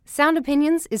Sound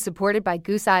Opinions is supported by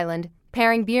Goose Island,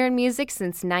 pairing beer and music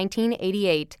since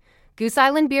 1988. Goose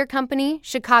Island Beer Company,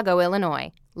 Chicago,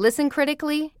 Illinois. Listen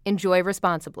critically, enjoy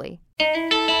responsibly. Here,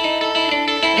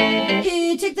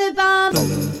 take the bomb.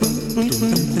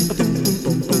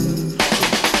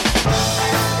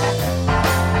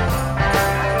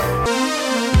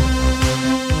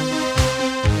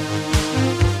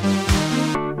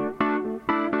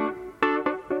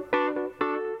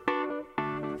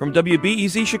 From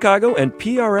WBEZ Chicago and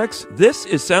PRX, this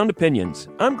is Sound Opinions.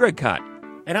 I'm Greg Kot.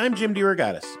 And I'm Jim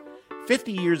DeRogatis.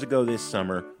 50 years ago this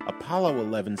summer, Apollo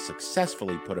 11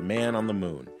 successfully put a man on the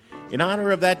moon. In honor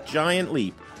of that giant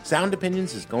leap, Sound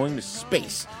Opinions is going to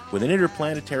space with an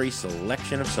interplanetary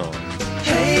selection of songs.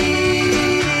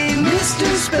 Hey, Mr.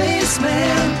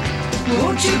 Spaceman,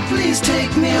 won't you please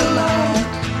take me along?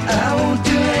 I won't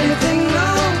do anything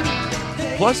wrong.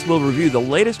 Plus, we'll review the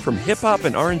latest from hip-hop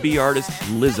and R&B artist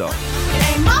Lizzo.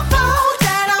 Ain't my fault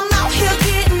that I'm out here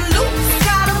getting loose.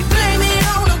 Gotta blame it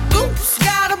on the goose.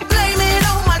 Gotta blame it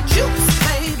on my juice,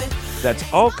 baby. That's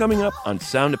all coming up on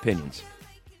Sound Opinions.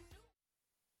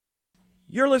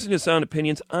 You're listening to Sound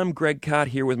Opinions. I'm Greg Kot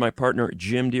here with my partner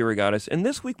Jim DeRogatis, and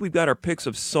this week we've got our picks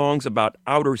of songs about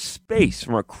outer space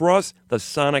from across the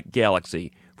sonic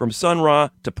galaxy, from Sun Ra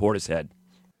to Portishead.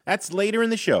 That's later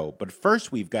in the show, but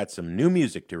first we've got some new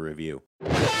music to review. I've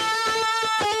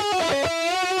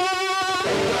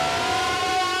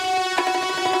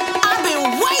been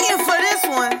waiting for this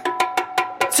one.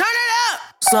 Turn it up.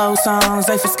 Slow songs,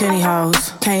 they for skinny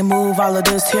hoes. Can't move all of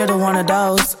this, here to one of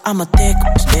those. I'm a thick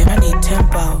bitch, I need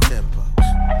tempo.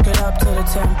 Get up to the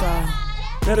tempo.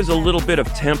 That is a little bit of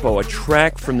tempo, a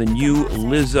track from the new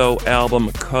Lizzo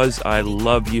album, 'Cause I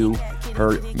Love You.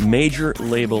 Her major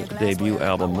label debut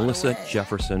album. Melissa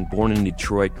Jefferson, born in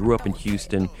Detroit, grew up in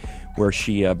Houston, where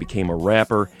she became a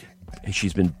rapper.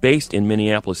 She's been based in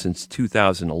Minneapolis since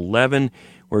 2011,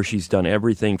 where she's done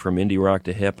everything from indie rock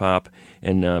to hip-hop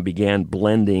and began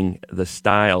blending the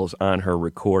styles on her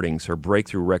recordings. Her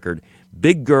breakthrough record,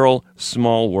 Big Girl,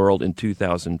 Small World, in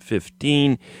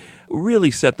 2015,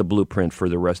 really set the blueprint for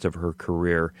the rest of her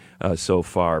career so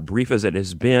far. Brief as it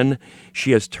has been,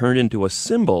 she has turned into a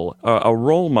symbol, a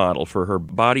role model for her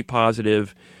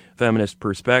body-positive feminist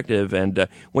perspective and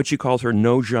what she calls her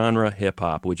no-genre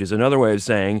hip-hop, which is another way of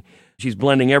saying she's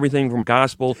blending everything from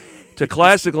gospel to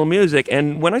classical music.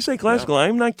 And when I say classical,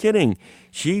 I'm not kidding.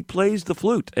 She plays the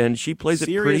flute, and she plays it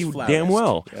pretty damn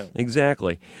well. Yeah.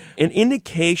 Exactly. An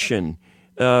indication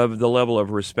of the level of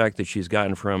respect that she's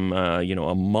gotten from, a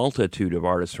multitude of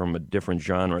artists from a different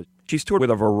genre. She's toured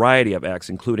with a variety of acts,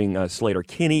 including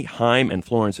Slater-Kinney, Haim, and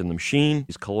Florence and the Machine.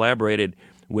 She's collaborated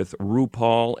with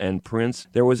RuPaul and Prince.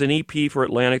 There was an EP for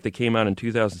Atlantic that came out in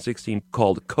 2016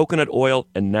 called Coconut Oil,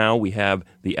 and now we have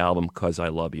the album 'Cause I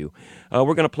Love You.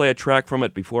 We're going to play a track from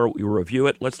it before we review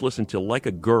it. Let's listen to Like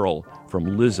a Girl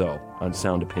from Lizzo on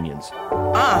Sound Opinions.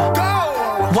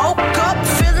 Woke up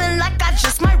feeling like I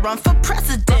just might run for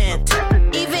president.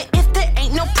 Even if there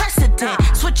ain't no precedent.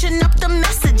 Switching up the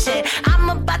messaging. I'm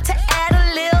about to add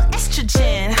a little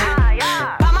estrogen.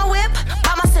 Buy my whip,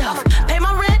 by myself. Pay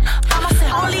my rent, by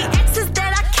myself. Only exes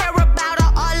that I care about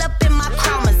are all up in my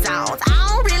chromosomes. I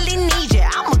don't really need you.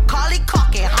 I'm Macaulay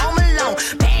Culkin, home alone.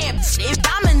 Bam, shit,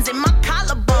 diamonds in my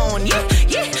collarbone. Yeah,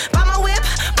 yeah. Buy my whip,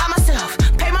 by myself.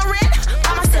 Pay my rent,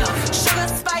 by myself. Sugar,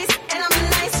 spice, and I'm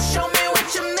nice. Show me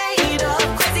what you made of.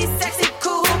 Crazy, sexy,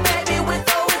 cool, baby, with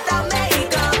or without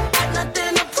makeup. Got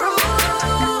nothing to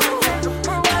prove,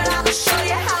 but I'll show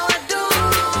you how I do.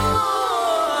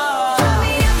 Put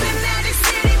me up in Magic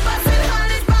City, bustin'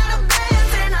 hundreds by the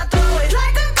bands, and I throw it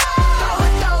like a girl.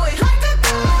 Throw it like a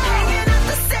girl. Hanging out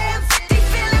the 750,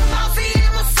 feeling bossy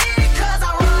in my city, 'cause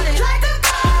I run it like a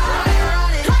girl.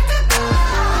 Run it like a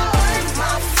girl. It's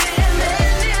my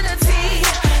femininity.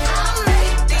 I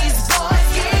make these boys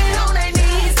get on their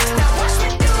knees. Now watch me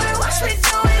do it, watch me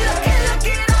do it. Look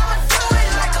it, I'ma do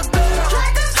it like a girl.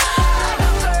 Like a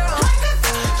girl, like a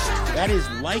girl. That is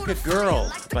Like a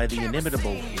Girl by the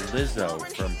inimitable Lizzo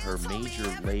from her major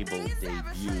label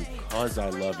debut, 'Cause I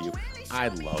Love You. I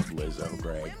love Lizzo,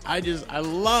 Greg. I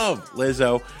love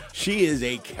Lizzo. She is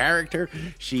a character.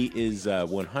 She is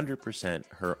 100%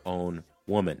 her own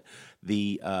woman.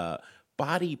 The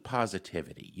body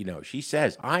positivity. She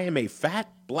says, I am a fat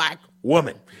black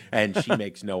woman. And she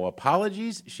makes no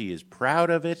apologies. She is proud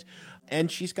of it.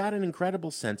 And she's got an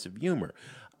incredible sense of humor.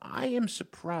 I am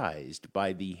surprised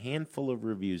by the handful of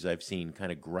reviews I've seen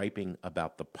kind of griping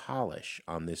about the polish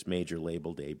on this major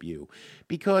label debut.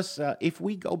 Because if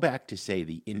we go back to, say,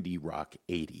 the indie rock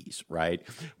 80s, right,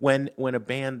 when a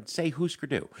band, say Husker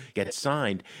Du, gets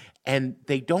signed, And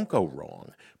they don't go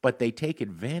wrong, but they take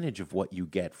advantage of what you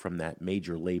get from that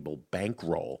major label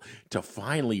bankroll to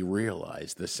finally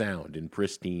realize the sound in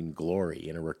pristine glory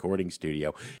in a recording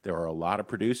studio. There are a lot of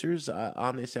producers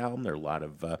on this album. There are a lot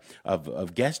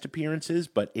of guest appearances,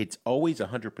 but it's always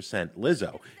 100%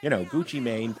 Lizzo. You know, Gucci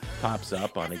Mane pops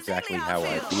up on Exactly How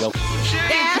I Feel.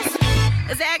 That's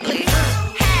exactly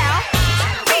how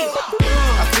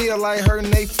I feel like hurting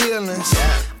they feelings.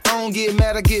 I don't get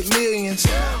mad, I get millions.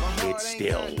 It's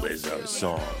still Lizzo's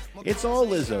song. It's all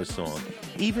Lizzo's song.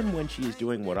 Even when she is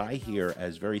doing what I hear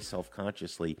as very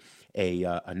self-consciously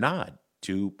a nod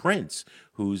to Prince,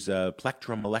 whose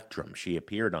Plectrum Electrum she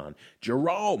appeared on.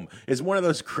 Jerome is one of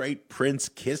those great Prince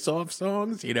kiss-off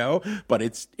songs, you know, but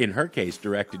it's, in her case,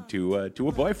 directed to a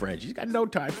boyfriend. She's got no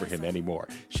time for him anymore.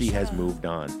 She has moved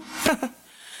on.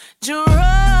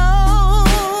 Jerome.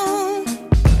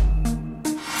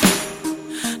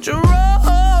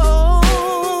 Jerome,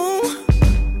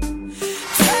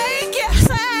 take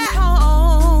yourself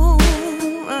home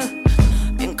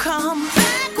and come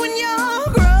back when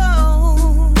you're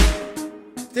grown.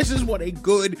 This is what a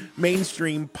good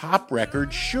mainstream pop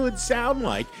record should sound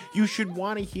like. You should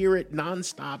want to hear it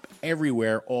nonstop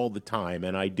everywhere all the time,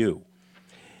 and I do.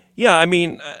 Yeah, I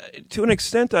mean, to an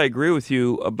extent, I agree with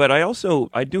you, but I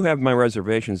do have my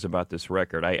reservations about this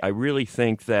record. I really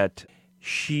think that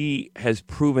she has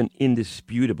proven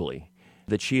indisputably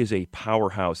that she is a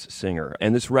powerhouse singer,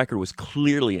 and this record was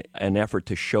clearly an effort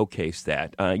to showcase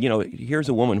that. Here's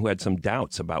a woman who had some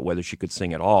doubts about whether she could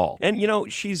sing at all, and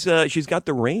she's got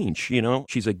the range.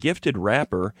 She's a gifted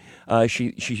rapper.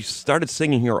 She started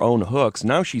singing her own hooks.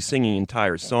 Now she's singing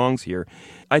entire songs here.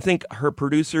 I think her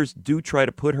producers do try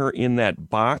to put her in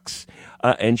that box,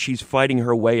 and she's fighting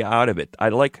her way out of it. I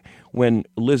like when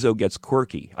Lizzo gets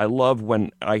quirky. I love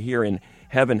when I hear in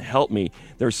Heaven Help Me,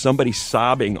 there's somebody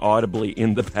sobbing audibly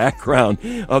in the background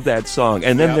of that song.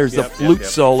 And then there's the flute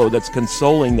solo that's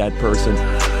consoling that person.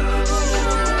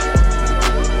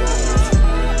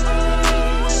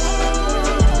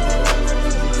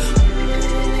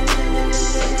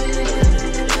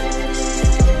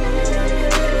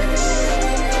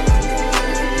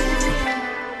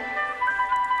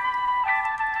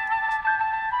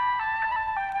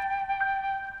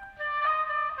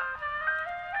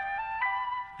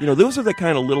 Those are the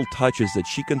kind of little touches that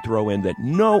she can throw in that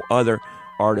no other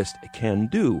artist can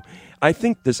do. I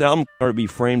think this album ought to be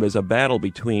framed as a battle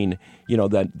between,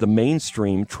 the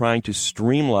mainstream trying to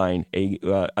streamline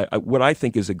what I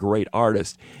think is a great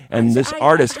artist, and this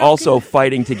artist also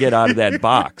fighting to get out of that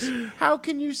box. How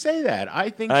can you say that? I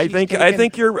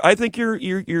think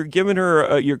you're giving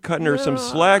her you're cutting her some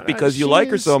slack because you like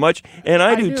her so much, and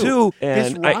I do too.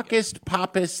 And this rockist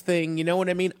popist thing, you know what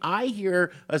I mean? I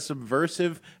hear a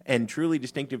subversive and truly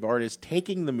distinctive artist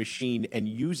taking the machine and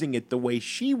using it the way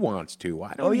she wants to.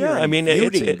 I don't hear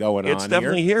any going on. It's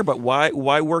definitely here, but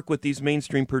why work with these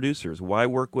mainstream producers? Why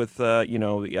work with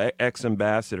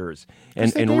ex-ambassadors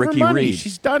and Ricky Reed?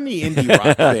 She's done the indie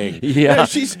rock thing.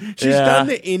 She's done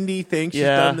the indie thing. She's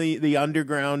done the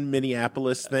underground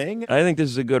Minneapolis thing. I think this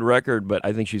is a good record, but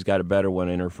I think she's got a better one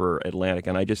in her for Atlantic,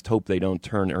 and I just hope they don't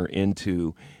turn her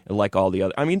into like all the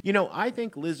other. I mean, I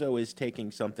think Lizzo is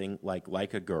taking something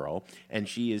like a Girl, and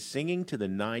she is singing to the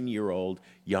 9-year-old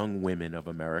young women of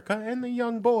America and the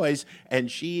young boys, and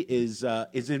she is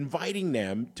inviting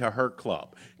them to her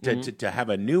club to have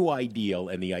a new ideal,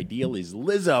 and the ideal is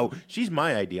Lizzo. She's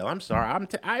my ideal. I'm sorry.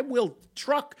 I will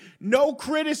truck no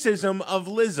criticism of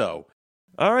Lizzo.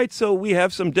 All right, so we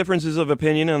have some differences of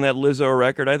opinion on that Lizzo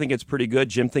record. I think it's pretty good.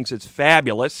 Jim thinks it's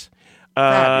fabulous.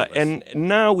 And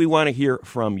now we want to hear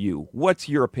from you. What's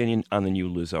your opinion on the new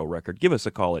Lizzo record? Give us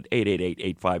a call at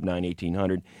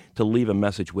 888-859-1800 to leave a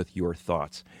message with your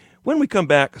thoughts. When we come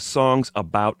back, songs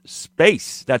about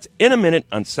space. That's in a minute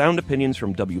on Sound Opinions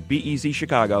from WBEZ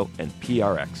Chicago and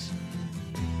PRX.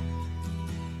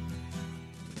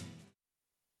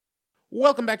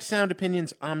 Welcome back to Sound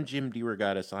Opinions. I'm Jim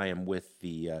DeRogatis. I am with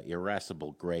the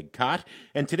irascible Greg Kot,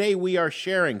 and today we are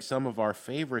sharing some of our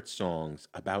favorite songs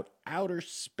about outer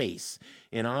space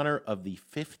in honor of the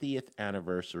 50th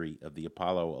anniversary of the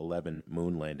Apollo 11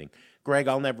 moon landing. Greg,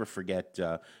 I'll never forget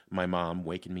my mom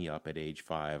waking me up at age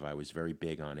 5. I was very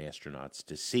big on astronauts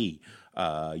to see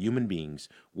human beings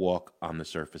walk on the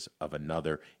surface of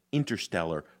another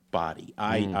interstellar body.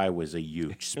 I was a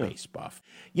huge space buff.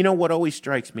 What always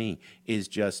strikes me is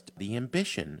just the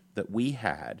ambition that we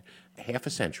had half a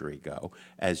century ago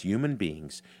as human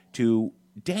beings to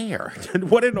dare.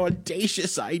 What an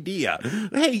audacious idea.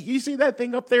 Hey, you see that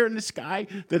thing up there in the sky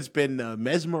that's been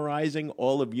mesmerizing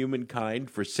all of humankind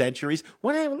for centuries?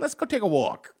 Well, let's go take a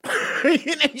walk.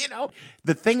 You know,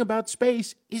 the thing about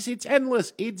space is it's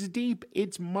endless, it's deep,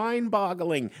 it's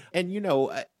mind-boggling. And,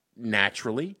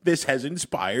 naturally, this has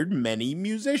inspired many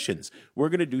musicians. We're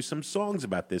going to do some songs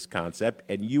about this concept,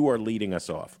 and you are leading us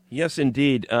off. Yes,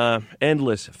 indeed.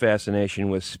 Endless fascination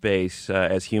with space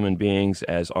as human beings,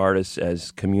 as artists,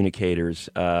 as communicators.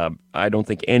 I don't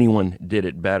think anyone did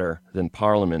it better than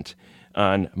Parliament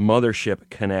on Mothership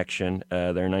Connection,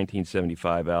 their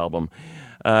 1975 album.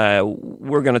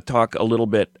 We're going to talk a little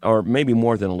bit, or maybe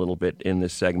more than a little bit, in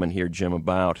this segment here, Jim,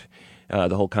 about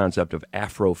the whole concept of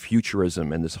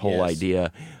Afrofuturism and this whole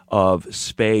idea of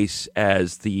space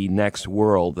as the next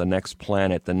world, the next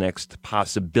planet, the next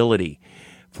possibility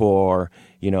for,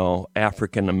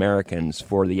 African Americans,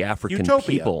 for the African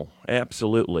Utopia. people.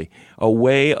 Absolutely. A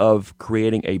way of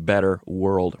creating a better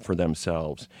world for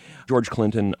themselves. George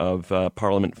Clinton of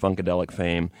Parliament Funkadelic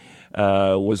fame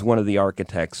was one of the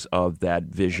architects of that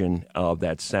vision, of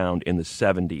that sound in the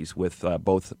 70s with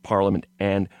both Parliament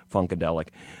and Funkadelic.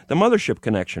 The Mothership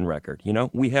Connection record,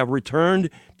 we have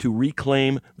returned to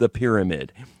reclaim the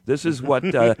pyramid. This is what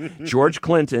George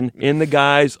Clinton, in the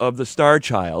guise of the Star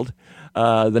Child,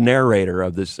 the narrator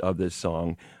of this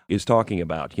song, is talking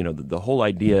about. The whole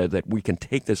idea that we can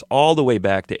take this all the way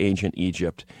back to ancient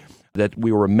Egypt, that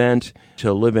we were meant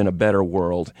to live in a better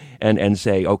world and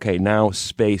say, okay, now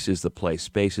space is the place.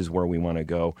 Space is where we want to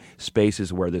go. Space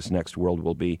is where this next world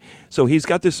will be. So he's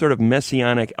got this sort of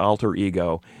messianic alter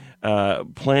ego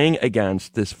playing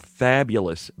against this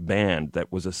fabulous band that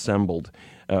was assembled,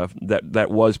 that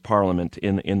was Parliament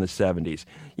in the 70s.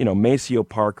 Maceo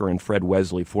Parker and Fred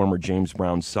Wesley, former James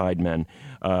Brown sidemen,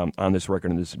 on this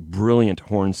record, in this brilliant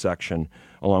horn section,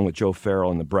 along with Joe Farrell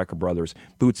and the Brecker Brothers,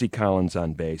 Bootsy Collins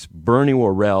on bass, Bernie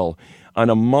Worrell on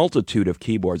a multitude of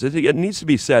keyboards. It needs to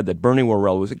be said that Bernie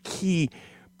Worrell was a key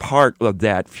part of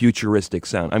that futuristic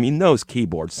sound. I mean, those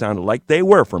keyboards sounded like they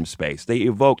were from space. They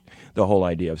evoked the whole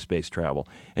idea of space travel.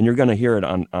 And you're going to hear it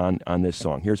on this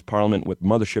song. Here's Parliament with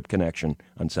Mothership Connection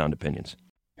on Sound Opinions.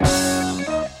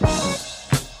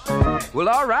 Well,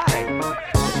 all right.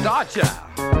 Star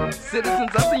Child, citizens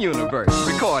of the universe,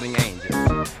 recording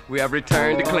angels. We have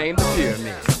returned to claim the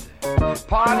pyramid.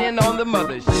 Partying on the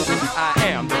mothership. I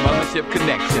am the Mothership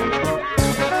Connection.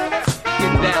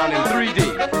 Getting down in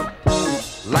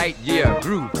 3D. Light year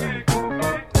groove.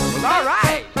 Well, all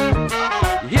right.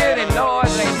 You hear that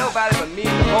noise? Ain't nobody but me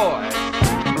and the boys.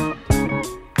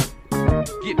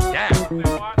 Get down.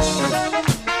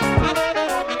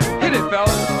 Hit it,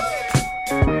 fellas.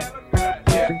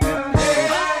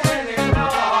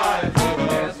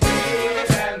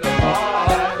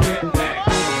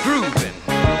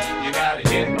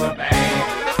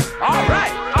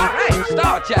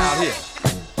 Child here.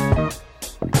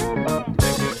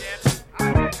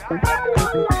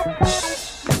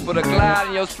 Put a glide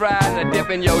in your stride and a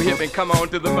dip in your hip and come on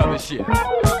to the mothership.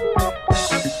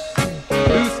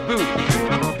 Loose booty,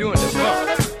 doing the bump.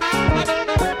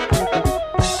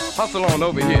 Hustle on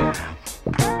over here.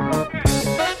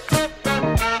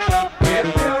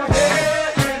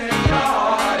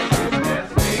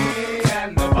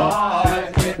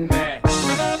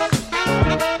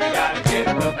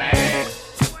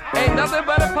 Nothing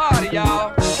but a party,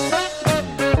 y'all.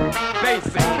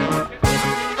 Basic.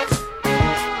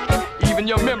 Even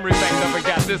your memory bank never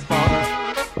got this far.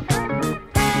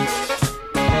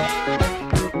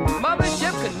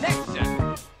 Mothership Connection.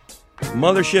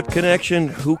 Mothership Connection.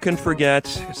 Who can forget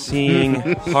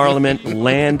seeing Parliament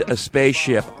land a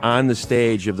spaceship on the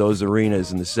stage of those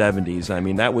arenas in the 70s? I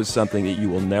mean, that was something that you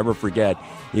will never forget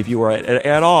if you were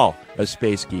at all a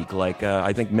space geek, like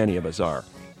I think many of us are.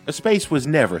 Space was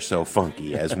never so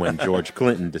funky as when George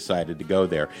Clinton decided to go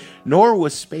there, nor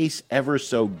was space ever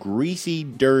so greasy,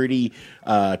 dirty,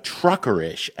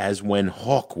 truckerish as when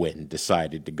Hawkwind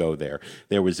decided to go there.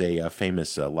 There was a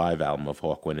famous live album of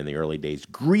Hawkwind in the early days,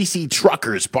 Greasy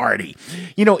Truckers Party.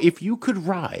 If you could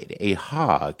ride a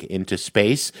hog into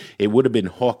space, it would have been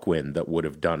Hawkwind that would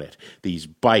have done it. These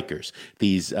bikers,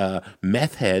 these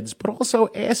meth heads, but also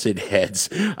acid heads.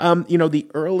 The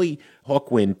early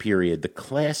Hawkwind period, the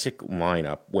classic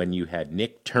lineup when you had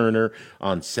Nick Turner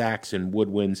on sax and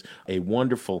woodwinds, a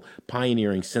wonderful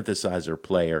pioneering synthesizer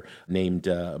player named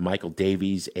Michael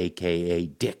Davies, a.k.a.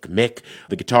 Dick Mick,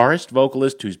 the guitarist,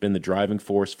 vocalist who's been the driving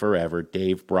force forever,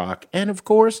 Dave Brock, and of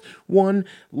course, one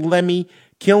Lemmy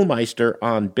Kilmister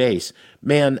on bass.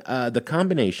 Man, the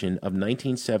combination of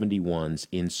 1971's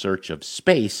In Search of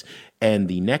Space and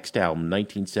the next album,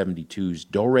 1972's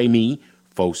Do Re Mi,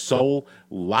 Faux Soul,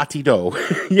 Latido.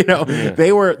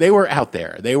 They were out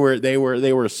there. They were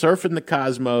surfing the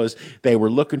cosmos. They were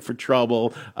looking for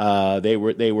trouble. They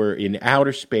were in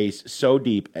outer space, so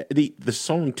deep. The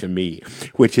song to me,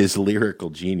 which is lyrical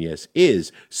genius,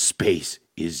 is Space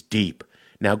is Deep.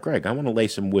 Now, Greg, I want to lay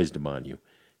some wisdom on you.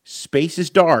 Space is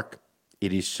dark.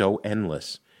 It is so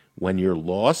endless. When you're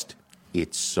lost,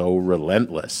 it's so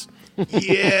relentless.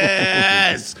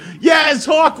 Yes! Yes,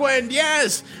 Hawkwind,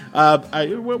 yes!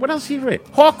 What else he read?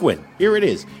 Hawkwind, here it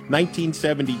is,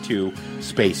 1972,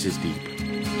 Space is Deep.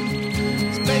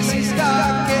 Space is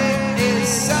dark, it is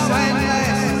so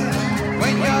endless.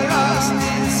 When you're lost,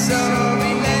 it's so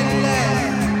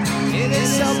relentless. It is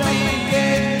so big,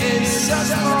 it is so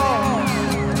small.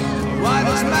 Why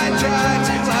does man try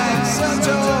to climb so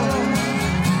tall?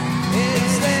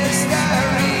 Is this the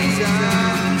reason?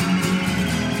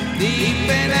 Deep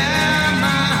in our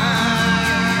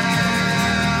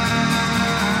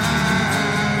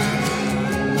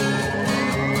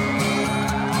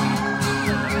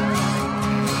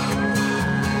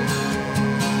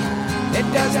It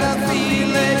does not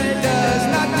feel, it does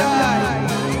not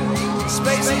die.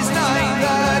 Space is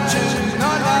neither truth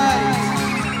nor lies.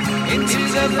 Into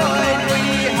the void we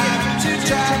have to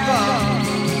travel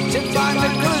to find the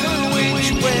clue which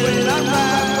will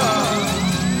unravel.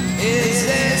 Is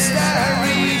this the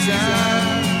reason?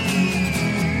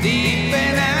 Deep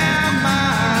in our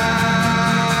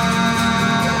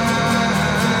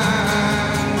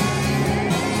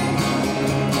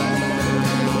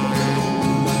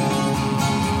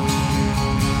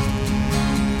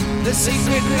The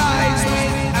secret lies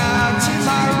without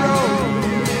tomorrow.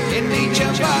 In each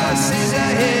of us is a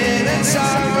hidden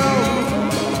sorrow.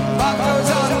 What goes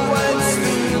onwards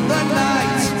through the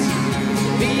night,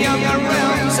 beyond the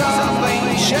realms of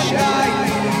ancient light.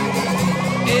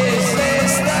 Is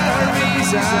this the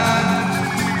reason?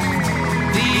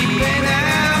 Deep in our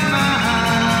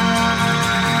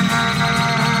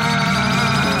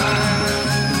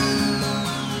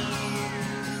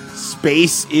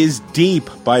Space is Deep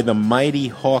by the mighty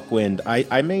Hawkwind.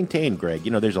 I maintain, Greg,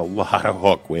 there's a lot of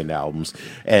Hawkwind albums,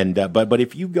 and but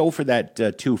if you go for that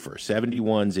twofer,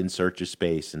 71's In Search of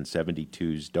Space and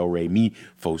 72's Do Re Mi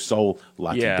Faux Sol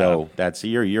La Ti Do, that's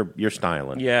you're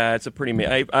styling. Yeah, it's a pretty.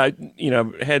 I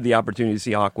had the opportunity to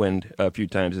see Hawkwind a few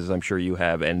times, as I'm sure you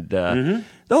have, and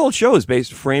the whole show is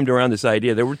framed around this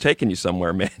idea that we're taking you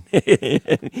somewhere, man.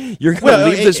 You're going to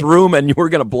leave this room, and we're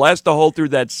going to blast a hole through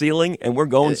that ceiling, and we're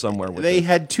going somewhere. They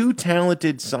had two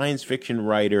talented science fiction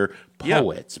writer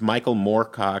poets, Michael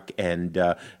Moorcock and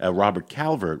Robert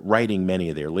Calvert, writing many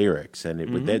of their lyrics, and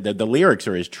the lyrics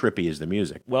are as trippy as the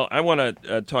music. Well, I want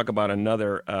to talk about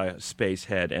another space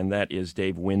head, and that is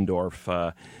Dave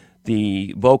Windorf,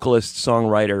 the vocalist,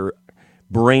 songwriter,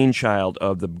 brainchild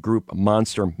of the group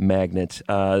Monster Magnet.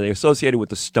 They associated with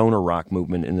the stoner rock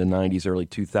movement in the 90s, early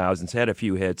 2000s, had a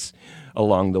few hits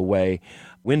along the way.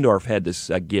 Windorf had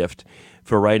this gift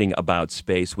for writing about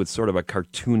space with sort of a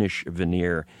cartoonish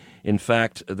veneer. In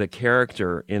fact, the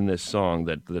character in this song,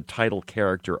 the title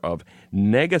character of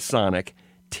Negasonic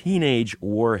Teenage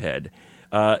Warhead,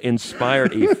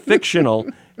 inspired a fictional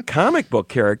comic book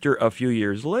character a few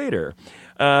years later.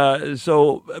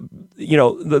 So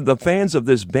the fans of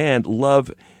this band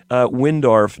love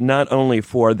Windorf not only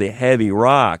for the heavy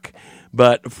rock,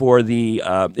 but for the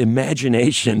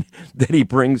imagination that he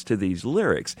brings to these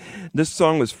lyrics. This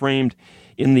song was framed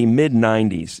in the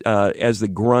mid-'90s as the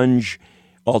grunge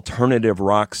alternative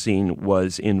rock scene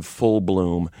was in full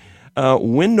bloom.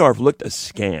 Windorf looked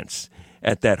askance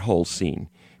at that whole scene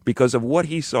because of what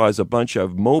he saw as a bunch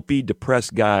of mopey,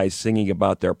 depressed guys singing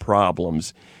about their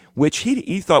problems, which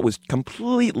he thought was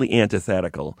completely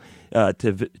antithetical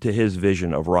to his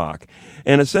vision of rock.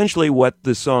 And essentially what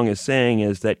the song is saying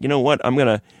is that, you know what, I'm going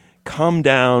to come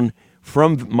down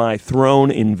from my throne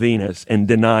in Venus and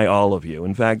deny all of you.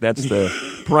 In fact, that's the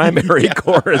primary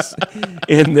chorus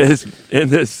in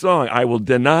this song. I will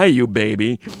deny you,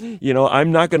 baby.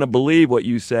 I'm not going to believe what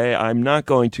you say. I'm not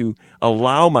going to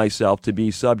allow myself to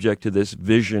be subject to this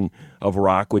vision of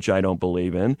rock, which I don't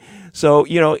believe in. So,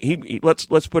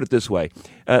 let's put it this way.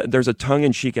 There's a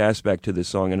tongue-in-cheek aspect to this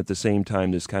song, and at the same time,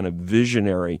 this kind of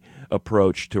visionary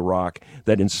approach to rock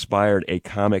that inspired a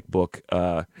comic book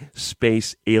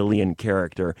space alien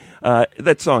character.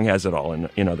 That song has it all,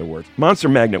 in other words. Monster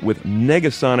Magnet with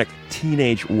Negasonic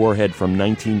Teenage Warhead from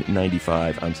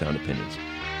 1995 on Sound Opinions.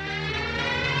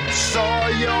 Saw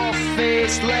your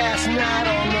face last night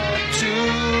on the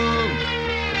tube.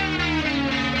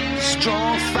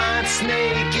 Strong, fine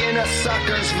snake in a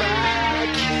sucker's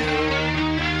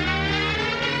vacuum.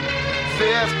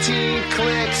 15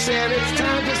 clicks and it's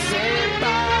time to say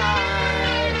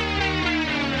bye.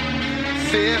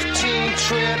 15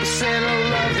 trips and a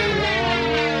love that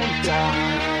won't die.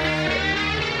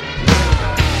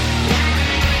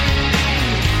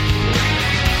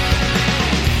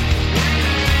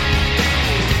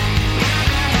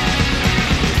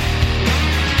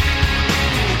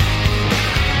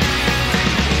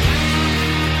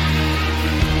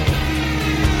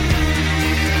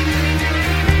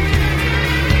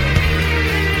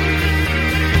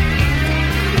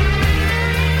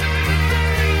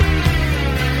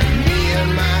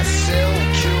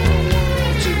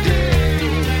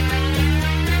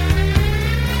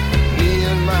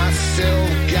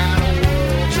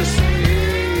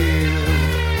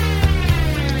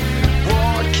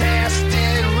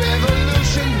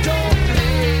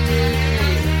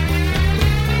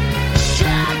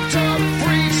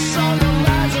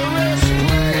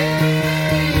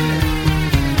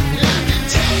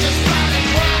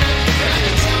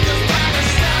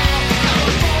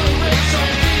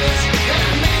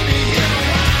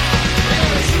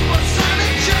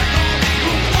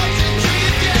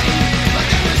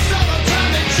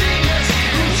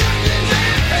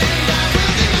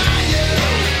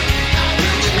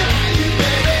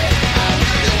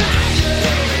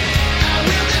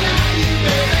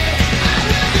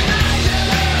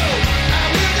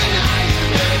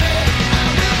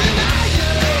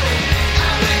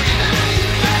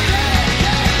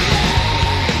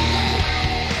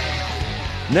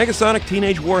 Negasonic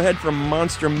Teenage Warhead from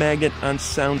Monster Magnet on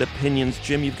Sound Opinions.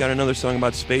 Jim, you've got another song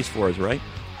about space for us, right?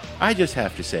 I just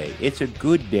have to say, it's a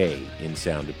good day in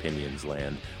Sound Opinions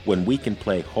land when we can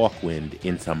play Hawkwind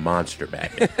in some Monster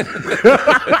Magnet.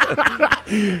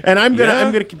 And I'm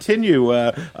gonna continue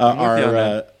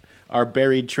our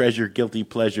buried treasure, guilty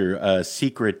pleasure,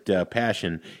 secret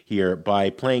passion here by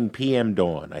playing PM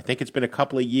Dawn. I think it's been a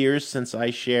couple of years since I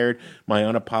shared my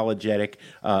unapologetic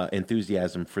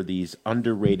enthusiasm for these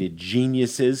underrated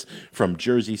geniuses from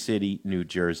Jersey City, New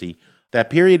Jersey. That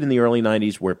period in the early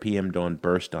 90s where PM Dawn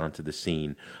burst onto the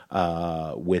scene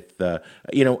with,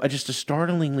 just a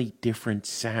startlingly different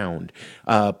sound,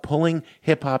 pulling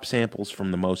hip-hop samples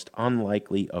from the most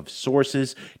unlikely of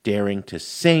sources, daring to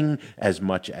sing as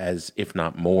much as, if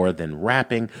not more, than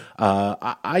rapping.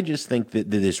 I just think that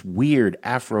this weird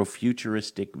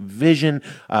Afrofuturistic vision,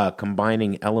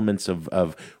 combining elements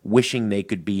of wishing they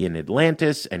could be in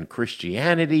Atlantis and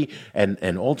Christianity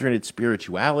and alternate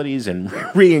spiritualities and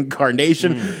reincarnation.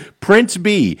 Prince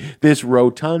B, this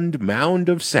rotund mound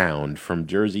of sound from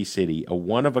Jersey City, a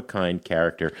one-of-a-kind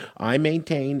character. I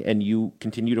maintain, and you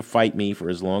continue to fight me for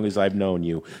as long as I've known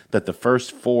you, that the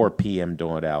first 4 PM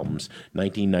Dawn albums,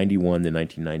 1991 to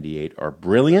 1998, are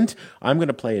brilliant. I'm going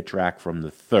to play a track from the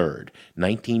third,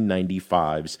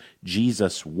 1995's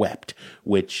Jesus Wept,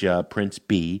 which Prince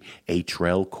B,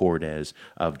 Atrell Cordes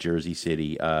of Jersey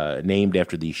City, named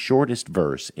after the shortest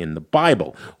verse in the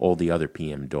Bible. All the other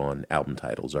PM Dawn album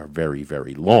titles are very,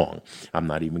 very long. I'm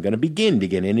not even going to begin to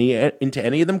get into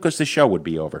any of them because the show would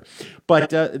be over. But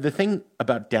the thing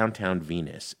about Downtown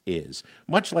Venus is,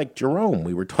 much like Jerome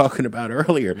we were talking about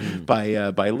earlier by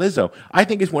Lizzo, I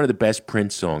think is one of the best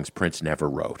Prince songs Prince never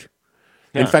wrote.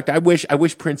 In fact, I wish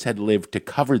Prince had lived to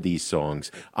cover these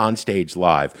songs on stage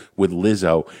live with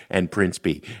Lizzo and Prince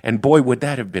B. And boy, would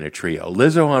that have been a trio.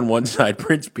 Lizzo on one side,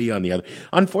 Prince B on the other.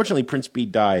 Unfortunately, Prince B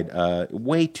died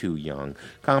way too young.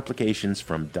 Complications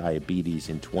from diabetes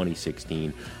in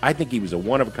 2016. I think he was a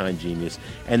one-of-a-kind genius.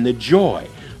 And the joy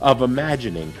of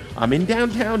imagining I'm in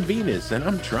downtown Venus and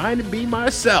I'm trying to be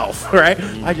myself, right?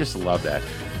 I just love that.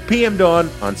 PM Dawn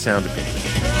on Sound Opinion.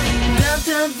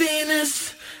 Downtown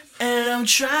Venus. And I'm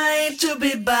trying to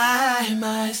be by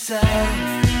myself.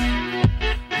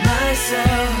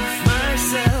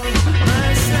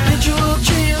 Visual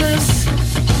dreamers.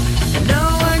 No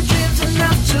one dreams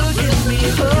enough to give me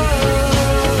hope.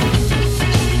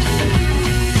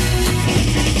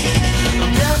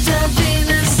 I'm downtown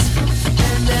Venus,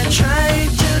 and I'm trying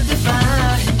to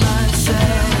define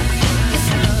myself.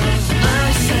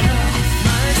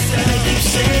 And I keep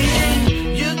saying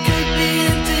you could be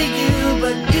into you,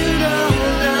 but you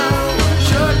don't know what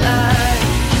you're like.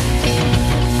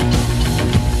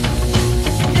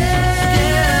 Yeah.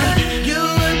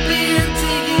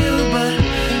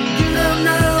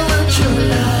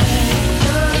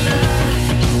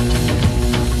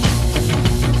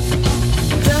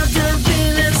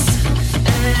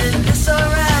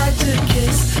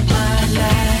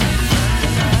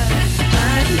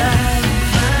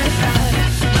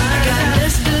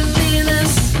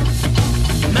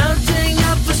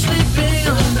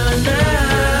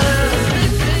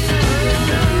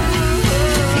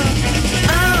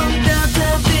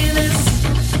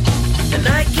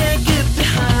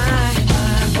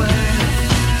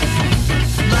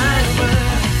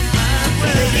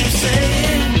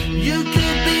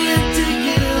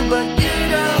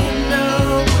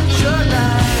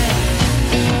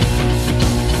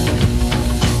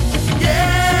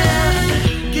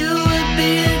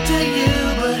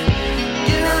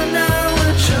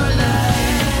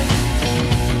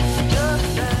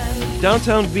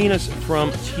 Downtown Venus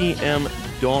from TM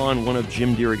Dawn, one of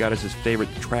Jim DeRogatis'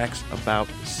 favorite tracks about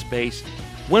space.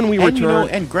 When we return...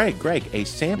 and Greg, a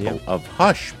sample of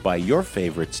Hush by your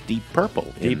favorites, Deep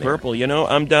Purple. Deep Purple.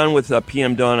 I'm done with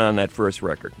PM Dawn on that first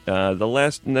record.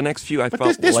 The next few, I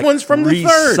felt this like one's from the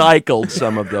third. Recycled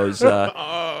some of those,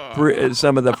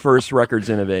 some of the first record's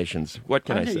innovations. What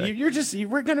can I say?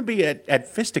 We're going to be at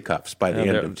fisticuffs by the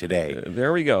end of today.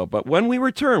 There we go. But when we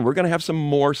return, we're going to have some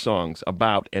more songs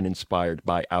about and inspired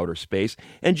by outer space.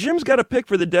 And Jim's got a pick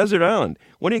for the desert island.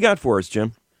 What do you got for us,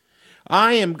 Jim?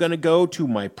 I am going to go to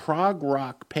my prog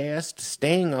rock past,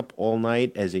 staying up all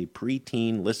night as a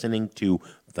preteen listening to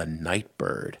The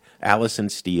Nightbird, Allison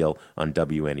Steele on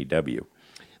WNEW.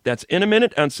 That's in a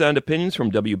minute on Sound Opinions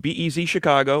from WBEZ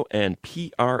Chicago and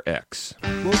PRX.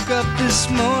 Woke up this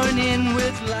morning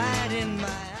with light in my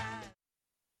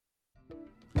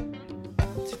eye.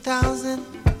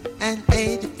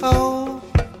 2084,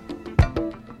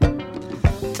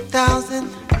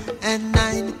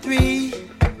 2093.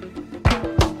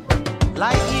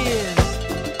 Light years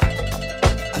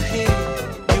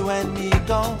ahead, you and me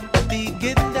gon' be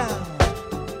getting down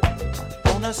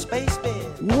on a space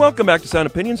bed. Welcome back to Sound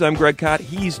Opinions. I'm Greg Kot.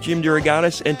 He's Jim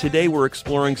DeRogatis, and today we're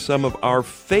exploring some of our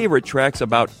favorite tracks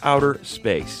about outer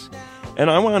space. And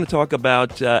I want to talk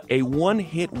about a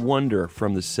one-hit wonder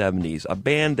from the 70s, a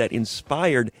band that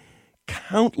inspired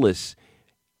countless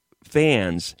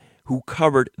fans who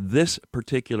covered this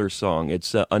particular song.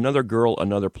 It's Another Girl,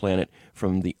 Another Planet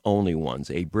from The Only Ones,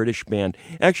 a British band.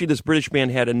 Actually, this British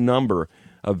band had a number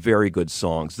of very good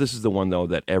songs. This is the one, though,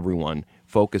 that everyone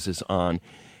focuses on.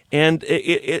 And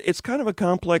it's kind of a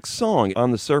complex song.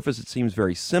 On the surface, it seems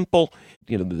very simple.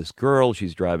 This girl,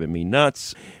 she's driving me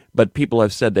nuts. But people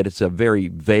have said that it's a very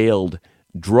veiled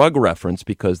drug reference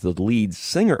because the lead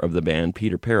singer of the band,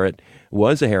 Peter Parrott,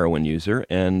 was a heroin user,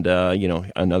 and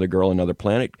Another Girl, Another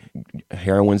Planet,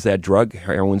 heroin's that drug,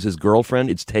 heroin's his girlfriend,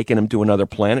 it's taking him to another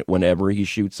planet whenever he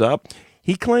shoots up.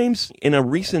 He claims in a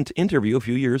recent interview a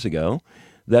few years ago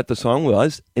that the song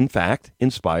was, in fact,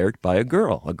 inspired by a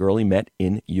girl he met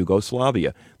in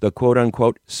Yugoslavia, the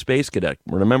quote-unquote space cadet.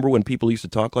 Remember when people used to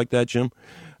talk like that, Jim?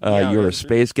 You're a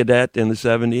space cadet in the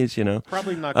 70s,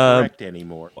 Probably not correct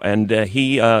anymore. And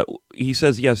he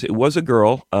says, yes, it was a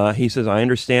girl. He says, I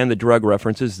understand the drug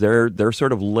references. They're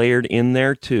sort of layered in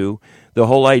there, too. The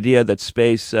whole idea that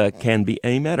space can be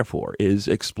a metaphor is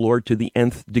explored to the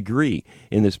nth degree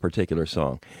in this particular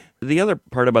song. The other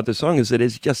part about the song is that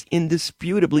it's just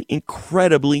indisputably,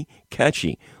 incredibly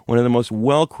catchy. One of the most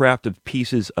well-crafted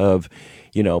pieces of,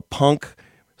 punk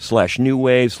 / new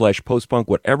wave / post-punk,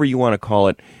 whatever you want to call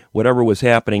it, whatever was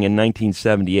happening in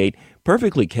 1978,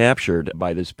 perfectly captured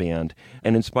by this band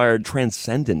and inspired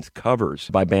transcendent covers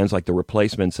by bands like The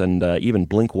Replacements, and even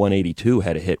Blink-182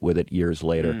 had a hit with it years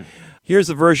later. Here's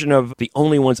the version of The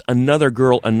Only Ones, Another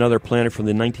Girl, Another Planet from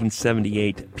the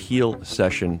 1978 Peel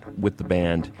session with the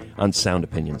band on Sound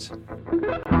Opinions.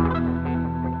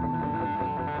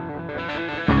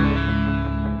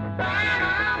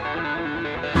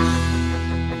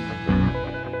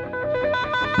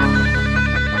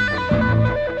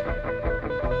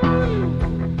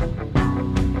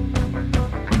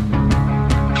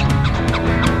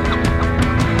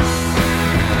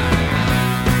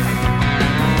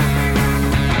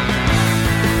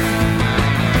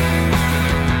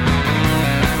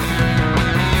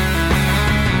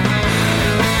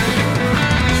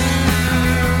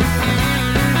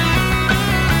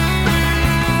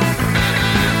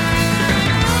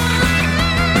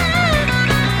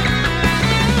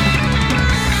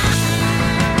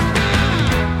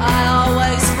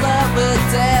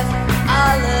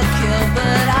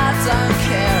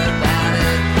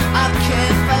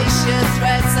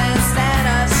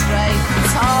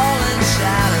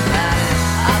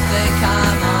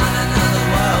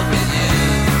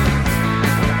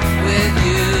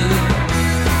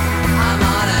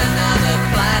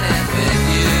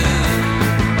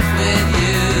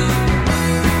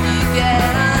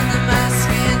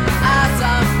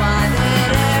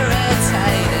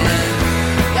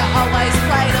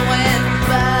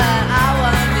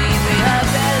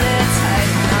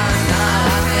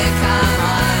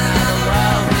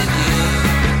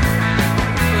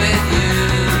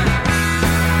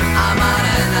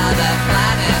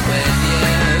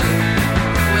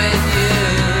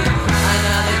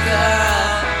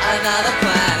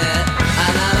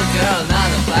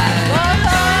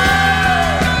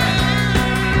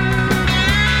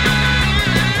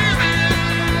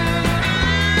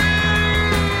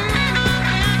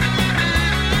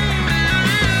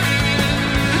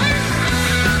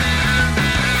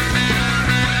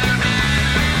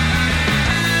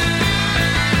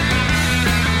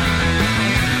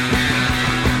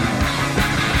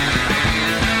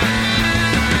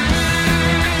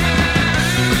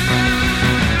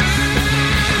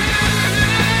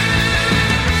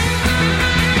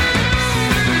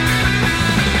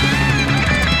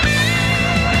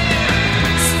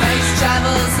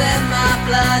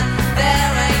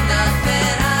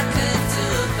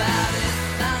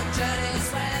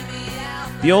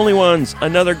 The Only Ones,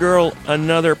 Another Girl,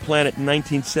 Another Planet,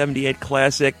 1978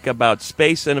 classic about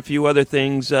space and a few other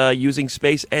things, using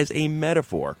space as a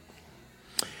metaphor.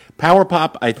 Power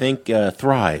pop, I think,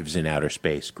 thrives in outer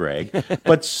space, Greg,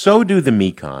 but so do the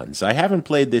Mekons. I haven't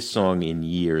played this song in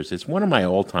years. It's one of my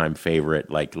all-time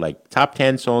favorite, like top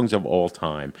 10 songs of all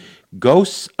time.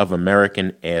 Ghosts of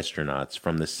American Astronauts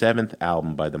from the 7th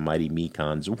album by the Mighty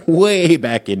Mekons way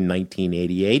back in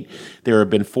 1988. There have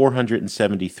been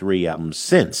 473 albums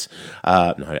since.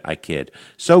 No, I kid.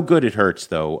 So Good It Hurts,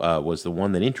 though, was the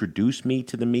one that introduced me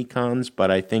to the Mekons, but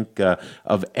I think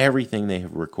of everything they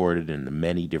have recorded in the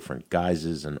many different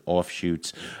guises and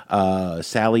offshoots,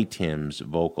 Sally Tim's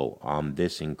vocal on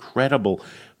this incredible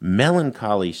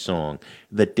melancholy song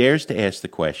that dares to ask the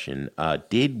question,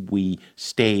 did we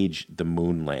stage the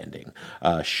moon landing?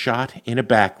 Shot in a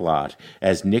backlot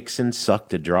as Nixon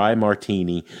sucked a dry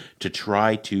martini to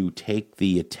try to take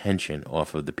the attention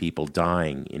off of the people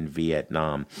dying in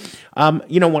Vietnam.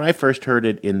 When I first heard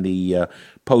it in the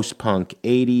post-punk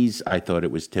 80s, I thought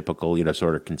it was typical,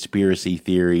 sort of conspiracy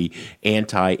theory,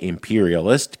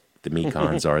 anti-imperialist. The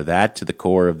Mekons are that to the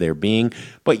core of their being.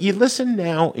 But you listen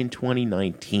now in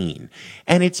 2019,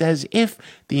 and it's as if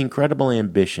the incredible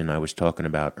ambition I was talking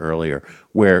about earlier,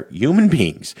 where human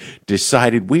beings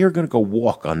decided we are going to go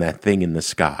walk on that thing in the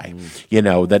sky,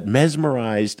 that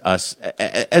mesmerized us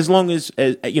as long as,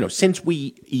 since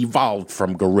we evolved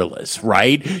from gorillas,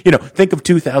 right? Think of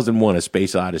 2001, A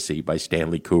Space Odyssey by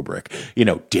Stanley Kubrick,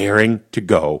 daring to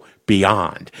go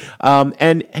beyond.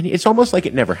 And it's almost like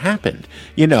it never happened,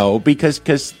 because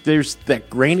there's that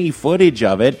grainy footage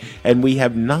of it, and we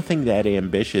have nothing that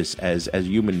ambitious as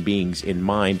human beings in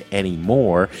mind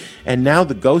anymore. And now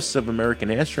the ghosts of American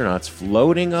astronauts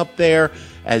floating up there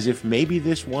as if maybe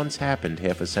this once happened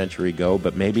half a century ago,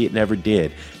 but maybe it never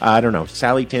did. I don't know.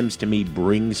 Sally Timms, to me,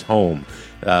 brings home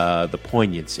the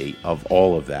poignancy of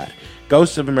all of that.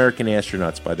 Ghosts of American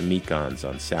Astronauts by the Mekons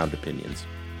on Sound Opinions.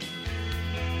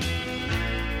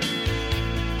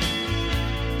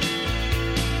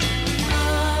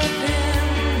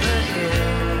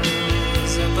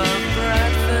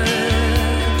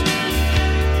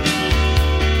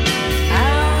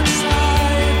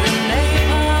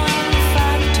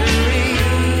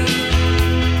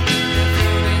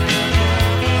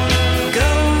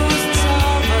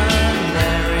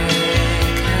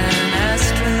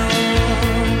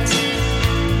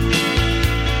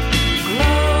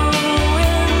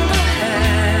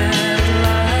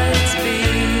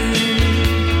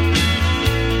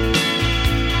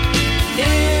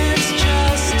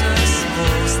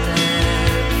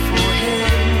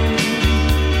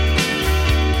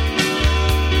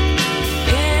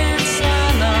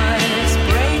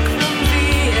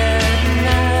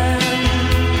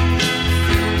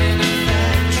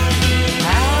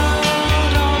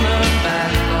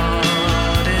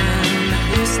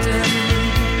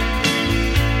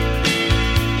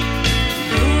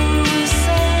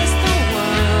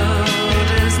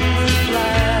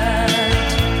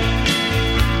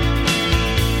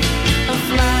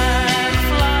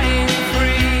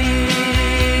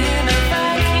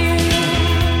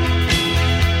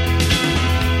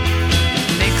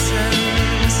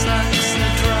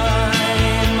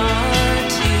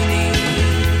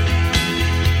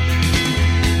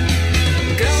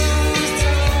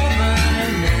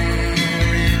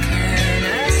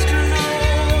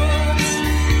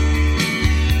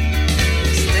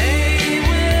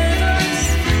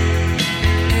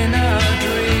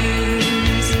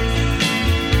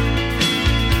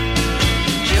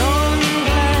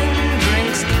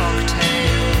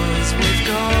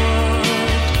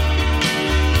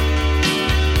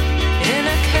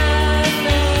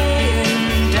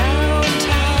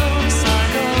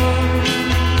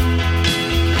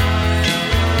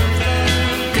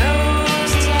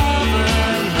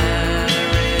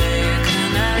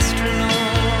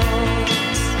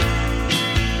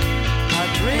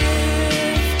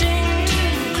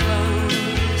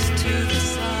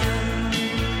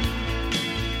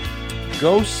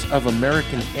 Ghosts of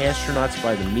American Astronauts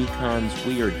by the Mekons.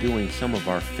 We are doing some of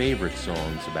our favorite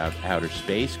songs about outer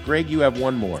space. Greg, you have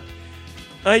one more.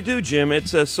 I do, Jim.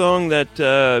 It's a song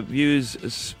that views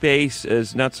space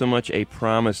as not so much a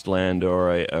promised land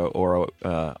or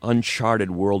a uncharted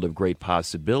world of great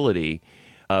possibility,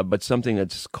 but something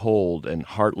that's cold and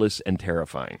heartless and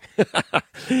terrifying.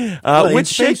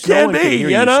 Which it can be,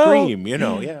 scream,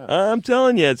 yeah. I'm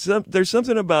telling you, there's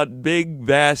something about big,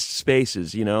 vast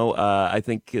spaces, I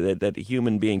think that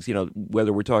human beings,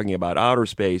 whether we're talking about outer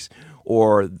space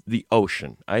or the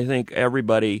ocean, I think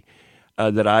everybody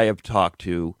that I have talked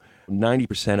to,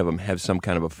 90% of them have some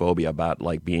kind of a phobia about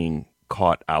being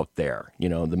caught out there,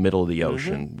 in the middle of the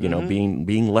ocean,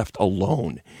 being left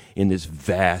alone in this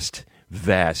vast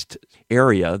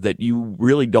area that you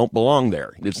really don't belong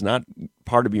there. It's not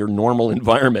part of your normal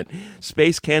environment.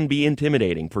 Space can be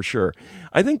intimidating, for sure.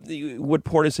 I think what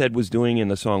Portishead was doing in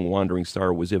the song Wandering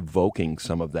Star was evoking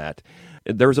some of that.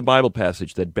 There was a Bible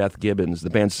passage that Beth Gibbons, the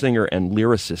band's singer and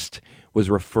lyricist, was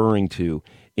referring to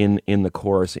in the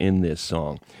chorus in this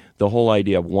song. The whole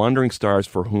idea of wandering stars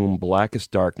for whom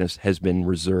blackest darkness has been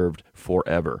reserved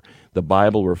forever. The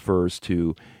Bible refers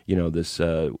to, this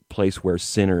place where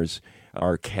sinners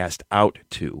are cast out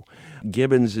to.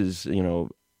 Gibbons is,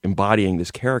 embodying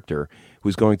this character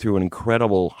who's going through an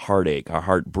incredible heartache, a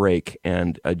heartbreak,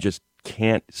 and just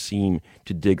can't seem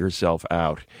to dig herself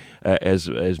out,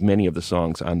 as many of the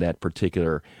songs on that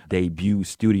particular debut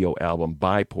studio album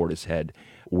by Portishead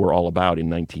were all about in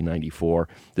 1994.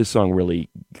 This song really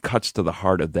cuts to the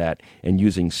heart of that, and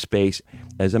using space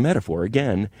as a metaphor,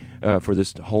 again, for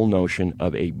this whole notion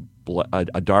of a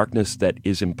darkness that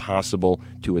is impossible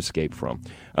to escape from.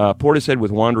 Portishead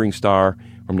with Wandering Star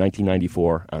from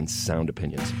 1994 on Sound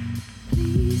Opinions.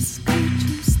 Please could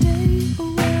you stay a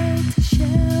while to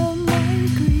share my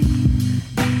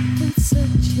grief? It's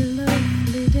such a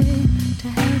lovely day to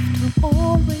have to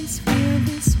always feel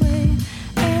this way.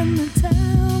 And the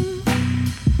time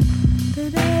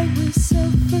that I will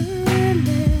suffer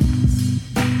less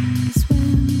is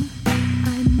when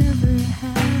I never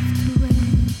have to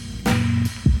wait.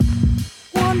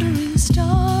 Wandering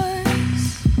stars,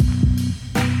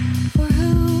 for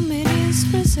whom it is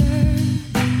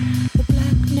reserved, the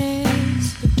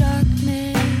blackness, the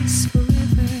darkness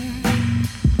forever.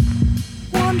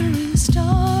 Wandering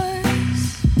stars,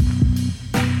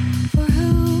 for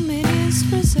whom it is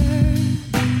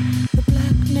reserved, the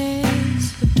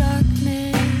blackness, the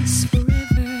darkness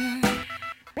forever.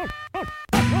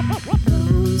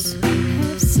 Those who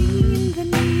have seen the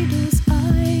needles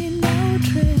I now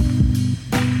tread,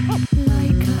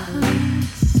 like a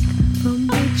husk from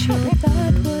which your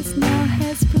thought was now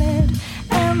has fled,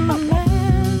 and the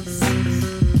masks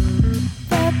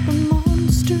that the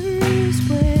monsters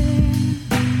wear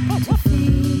to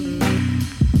feed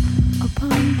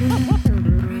upon their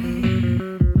prey.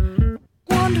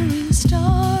 Wandering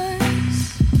stars,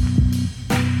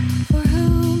 for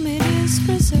whom it is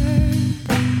reserved,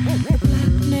 the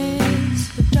blackness,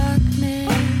 the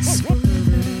darkness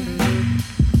forever.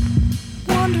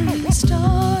 Wandering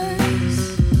stars,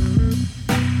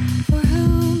 for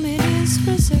whom it is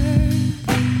reserved,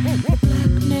 the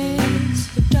blackness,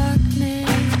 the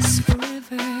darkness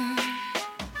forever.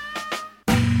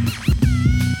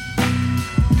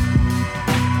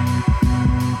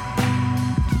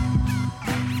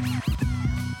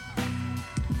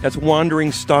 That's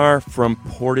Wandering Star from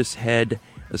Portishead,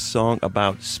 a song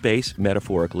about space,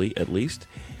 metaphorically at least.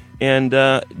 And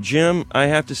Jim, I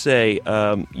have to say,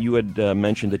 you had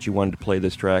mentioned that you wanted to play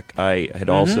this track. I had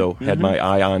also had my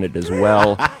eye on it as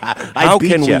well. How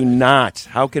can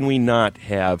we not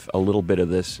have a little bit of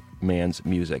this man's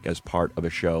music as part of a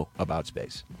show about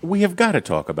space? We have got to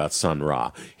talk about Sun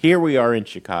Ra. Here we are in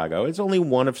Chicago. It's only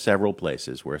one of several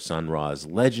places where Sun Ra's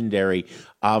legendary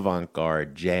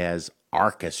avant-garde jazz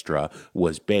orchestra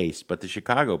was based, but the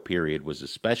Chicago period was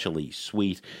especially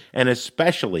sweet and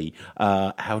especially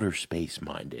outer space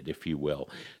minded, if you will.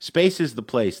 Space is the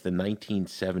Place, the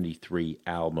 1973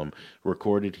 album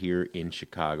recorded here in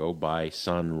Chicago by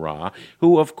Sun Ra,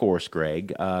 who, of course,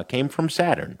 Greg, came from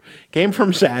Saturn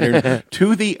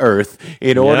to the Earth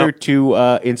in order to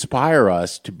inspire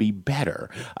us to be better.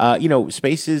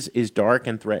 Space is dark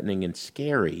and threatening and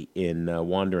scary in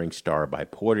Wandering Star by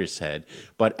Portishead,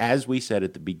 but as we said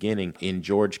at the beginning, in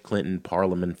George Clinton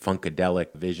Parliament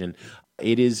Funkadelic vision,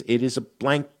 it is a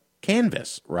blank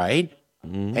canvas, right?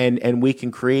 And we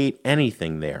can create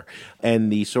anything there.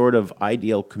 And the sort of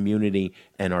ideal community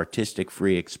and artistic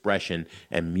free expression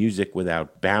and music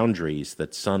without boundaries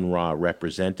that Sun Ra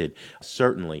represented,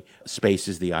 certainly space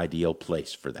is the ideal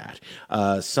place for that.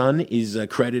 Sun is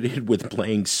credited with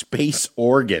playing space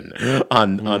organ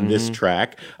on this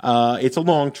track. It's a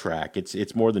long track.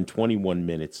 It's more than 21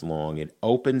 minutes long. It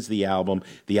opens the album.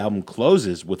 The album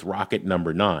closes with rocket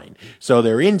number 9. So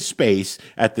they're in space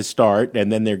at the start,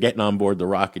 and then they're getting on board the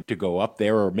rocket to go up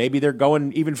there, or maybe they're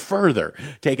going even further,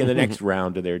 taking the next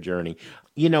round of their journey.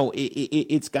 you know,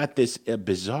 it's got this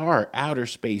bizarre outer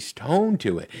space tone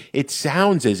to it. It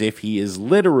sounds as if he is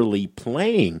literally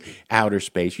playing outer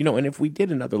space, you know. And if we did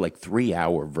another like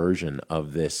 3-hour version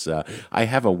of this, I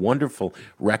have a wonderful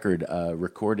record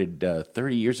recorded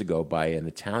 30 years ago by an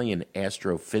Italian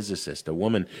astrophysicist, a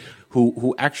woman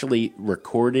who actually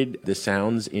recorded the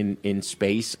sounds in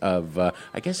space of,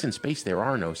 I guess in space there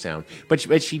are no sound, but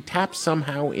she taps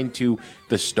somehow into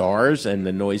the stars and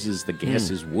the noises the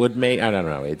gases would make. I don't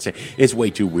know. It's way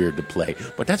too weird to play,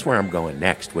 but that's where I'm going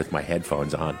next with my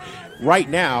headphones on. Right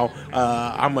now,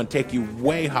 I'm going to take you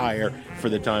way higher for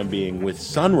the time being with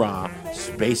Sun Ra,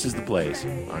 Space is the Place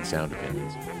on Sound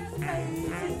Opinions.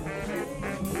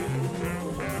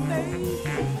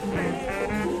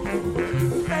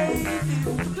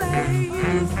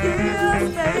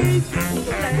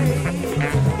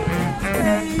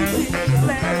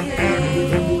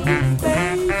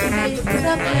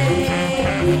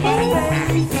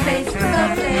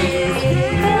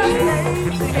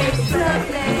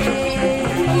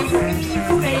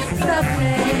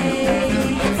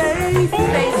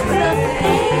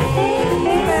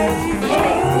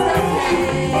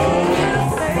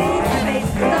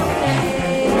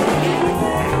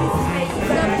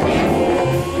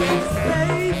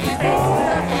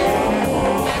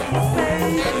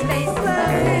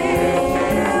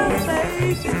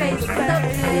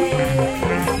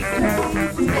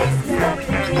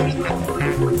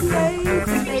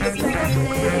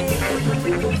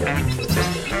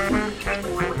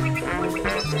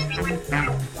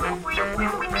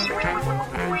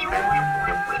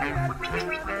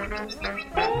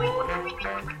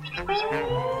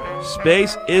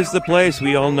 Space is the place.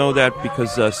 We all know that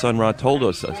because Sun Ra told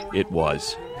us it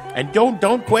was. And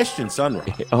don't question Sun Ra.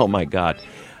 Oh, my God.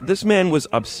 This man was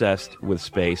obsessed with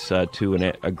space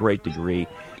to a great degree.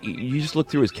 You just look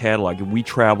through his catalog. We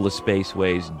Travel the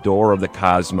Spaceways, Door of the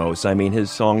Cosmos. I mean,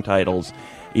 his song titles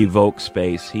evoke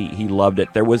space. He loved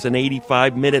it. There was an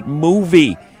 85-minute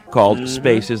movie called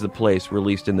Space is the Place,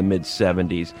 released in the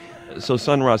mid-'70s. So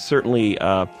Sun Ra, certainly,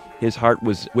 his heart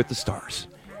was with the stars,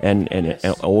 and it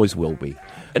always will be.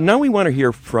 And now we want to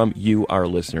hear from you, our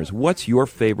listeners. What's your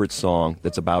favorite song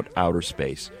that's about outer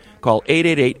space? Call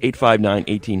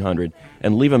 888-859-1800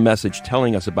 and leave a message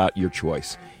telling us about your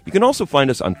choice. You can also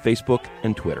find us on Facebook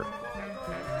and Twitter.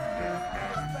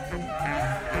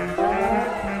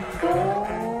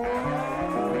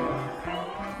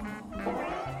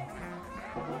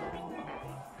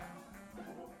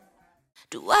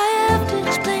 Do I have to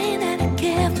explain that I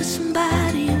care for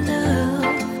somebody you love?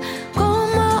 Call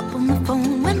them up on the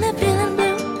phone when they're feeling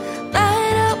blue.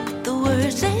 Light up with the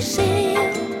words they say to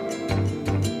you.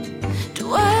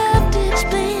 Do I have to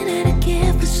explain that I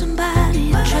care for somebody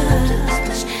you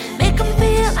trust? Make them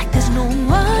feel like there's no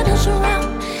one else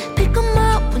around. Pick them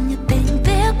up when you think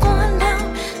they're going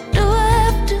down. Do I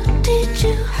have to teach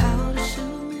you how to show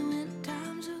me when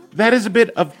time's up? That is a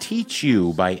bit of Teach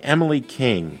You by Emily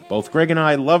King. Both Greg and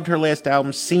I loved her last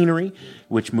album, Scenery,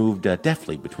 which moved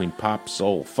deftly between pop,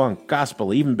 soul, funk,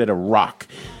 gospel, even a bit of rock.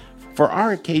 For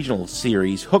our occasional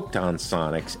series, Hooked on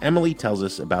Sonics, Emily tells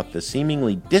us about the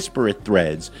seemingly disparate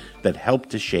threads that helped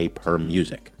to shape her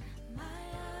music.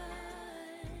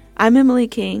 I'm Emily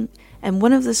King, and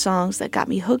one of the songs that got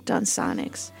me hooked on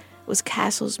Sonics was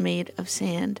Castles Made of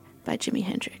Sand by Jimi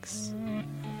Hendrix.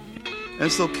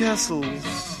 And so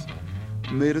castles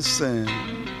made of sand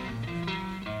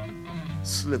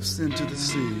slips into the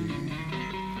sea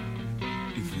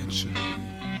eventually.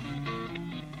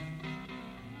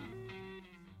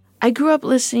 I grew up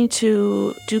listening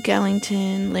to Duke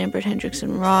Ellington, Lambert Hendricks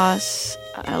and Ross,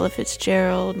 Ella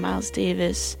Fitzgerald, Miles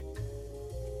Davis.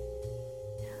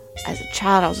 As a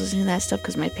child, I was listening to that stuff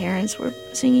because my parents were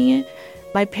singing it.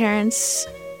 My parents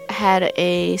had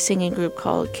a singing group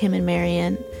called Kim and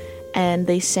Marianne, and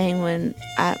they sang when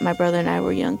my brother and I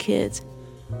were young kids.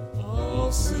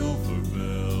 All silver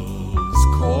bells,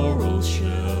 coral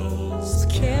shells,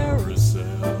 carousels,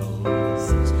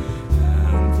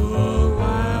 and the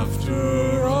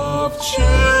laughter of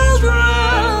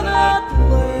children at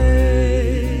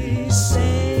play.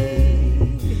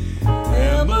 Sing,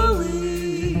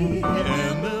 Emily,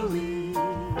 Emily.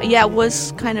 Yeah, it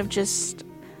was kind of just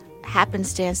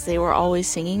happenstance. They were always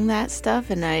singing that stuff,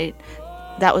 and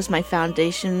that was my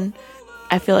foundation.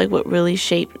 I feel like what really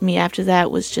shaped me after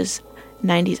that was just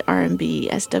 90s R&B,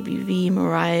 SWV,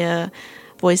 Mariah,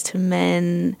 Boyz II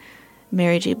Men,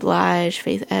 Mary J. Blige,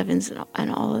 Faith Evans,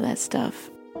 and all of that stuff.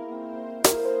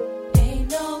 Ain't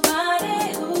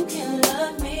nobody who can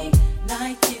love me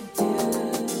like you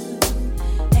do.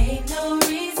 Ain't no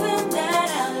reason that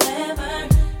I'll ever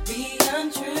be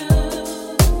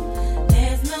untrue.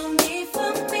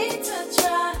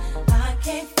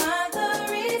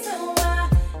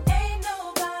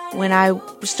 when I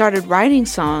started writing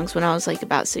songs when I was like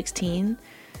about 16,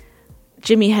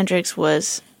 Jimi Hendrix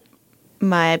was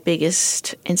my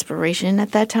biggest inspiration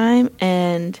at that time,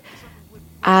 and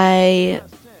I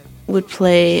would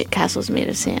play Castles Made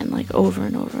of Sand like over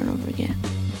and over and over again.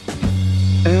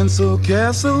 And so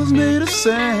castles made of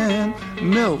sand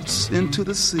melts into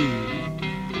the sea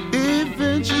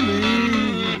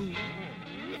eventually.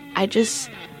 I just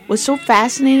was so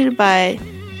fascinated by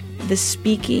the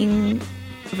speaking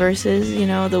verses, you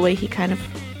know, the way he kind of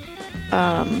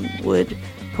would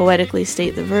poetically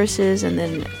state the verses,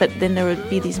 but then there would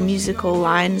be these musical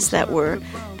lines that were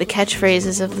the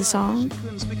catchphrases of the song.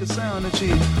 Couldn't speak a sound and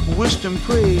she wished and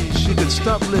prayed she could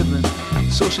stop living,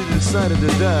 so she decided to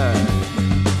die.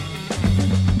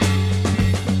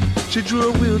 She drew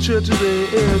a wheelchair to the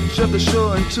edge of the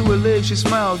shore, and to her leg she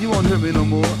smiled, "You won't hurt me no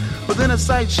more." But then a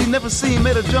sight she never seen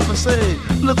made her jump and say,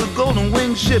 "Look, a golden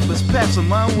winged ship is passing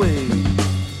my way."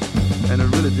 And it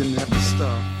really didn't have to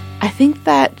stop. I think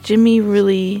that Jimmy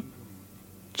really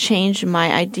changed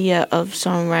my idea of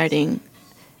songwriting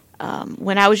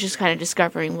when I was just kind of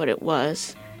discovering what it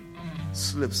was.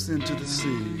 Slips into the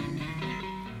sea.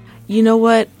 You know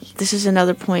what? This is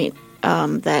another point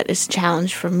that is a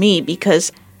challenge for me,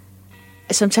 because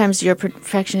sometimes your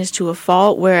perfection is to a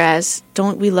fault, whereas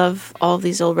don't we love all of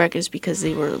these old records because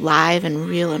they were live and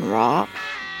real and raw?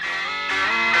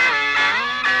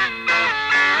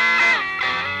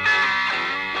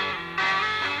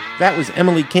 That was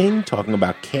Emily King talking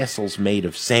about Castles Made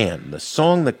of Sand, the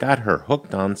song that got her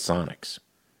hooked on Sonics.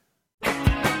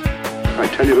 I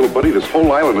tell you, little buddy, this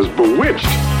whole island is bewitched.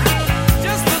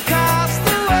 Just across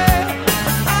the way,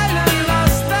 island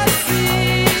lost at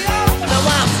sea. Now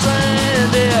I'm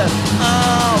stranded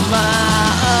on my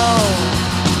own.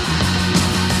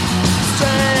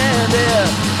 Stranded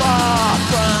far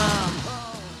from home.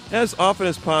 As often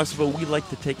as possible, we like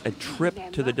to take a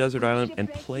trip to the desert island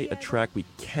and play a track we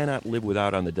cannot live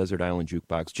without on the Desert Island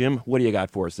Jukebox. Jim, what do you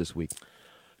got for us this week?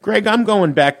 Greg, I'm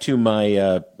going back to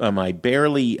my my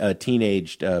barely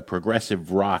teenaged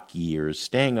progressive rock years,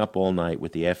 staying up all night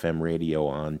with the FM radio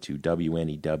on to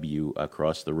WNEW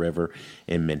across the river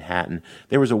in Manhattan.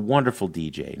 There was a wonderful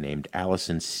DJ named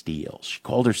Allison Steele. She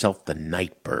called herself the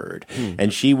Nightbird,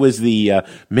 and she was the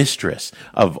mistress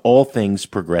of all things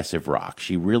progressive rock.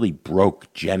 She really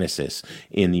broke Genesis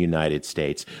in the United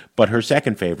States. But her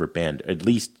second favorite band, at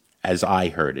least as I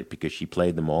heard it, because she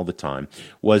played them all the time,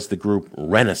 was the group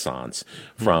Renaissance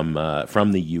from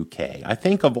the UK. I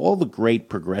think of all the great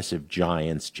progressive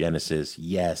giants, Genesis,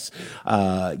 yes,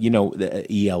 the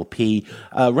ELP,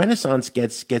 Renaissance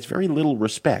gets very little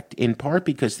respect, in part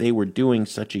because they were doing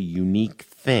such a unique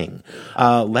thing.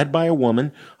 Led by a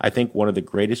woman, I think one of the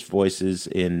greatest voices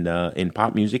in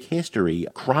pop music history,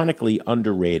 chronically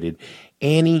underrated,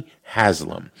 Annie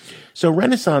Haslam. So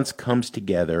Renaissance comes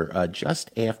together just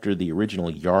after the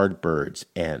original Yardbirds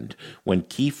end, when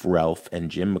Keith Relf and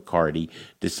Jim McCarty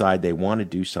decide they want to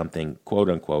do something,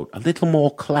 quote-unquote, a little more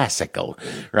classical,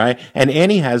 right? And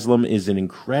Annie Haslam is an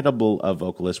incredible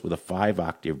vocalist with a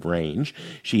 5-octave range.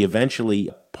 She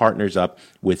eventually partners up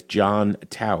with John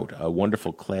Tout, a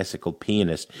wonderful classical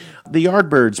pianist. The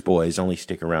Yardbirds boys only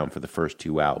stick around for the first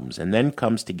 2 albums, and then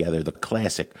comes together the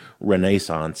classic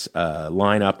Renaissance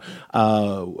lineup.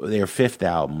 Their 5th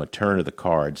album, A Turn of the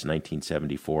Cards,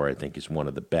 1974, I think is one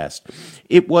of the best.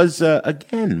 It was,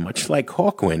 again, much like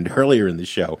Hawkwind earlier in the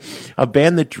show, a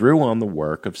band that drew on the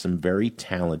work of some very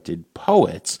talented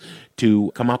poets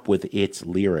to come up with its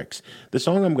lyrics. The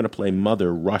song I'm going to play,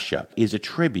 Mother Russia, is a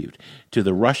tribute to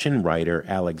the Russian writer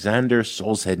Alexander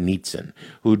Solzhenitsyn,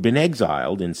 who'd been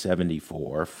exiled in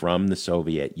 1974 from the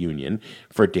Soviet Union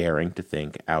for daring to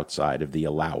think outside of the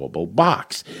allowable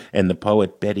box. And the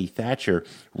poet Betty Thatcher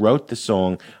wrote the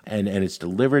song, and it's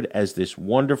delivered as this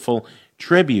wonderful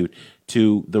tribute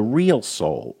to the real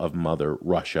soul of Mother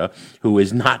Russia, who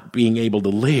is not being able to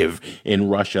live in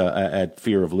Russia at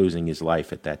fear of losing his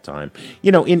life at that time.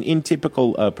 You know, in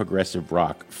typical progressive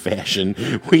rock fashion,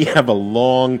 we have a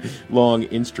long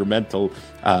instrumental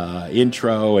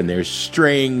intro, and there's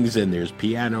strings, and there's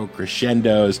piano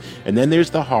crescendos, and then there's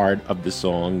the heart of the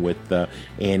song with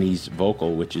Annie's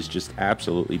vocal, which is just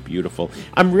absolutely beautiful.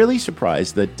 I'm really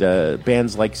surprised that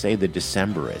bands like, say, the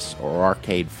Decemberists or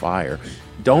Arcade Fire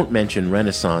don't mention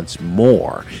Renaissance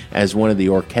more as one of the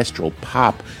orchestral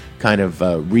pop kind of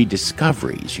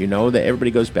rediscoveries, you know, that everybody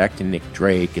goes back to Nick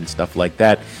Drake and stuff like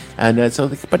that. And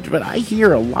but I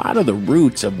hear a lot of the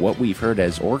roots of what we've heard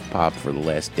as orc pop for the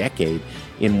last decade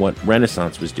in what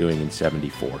Renaissance was doing in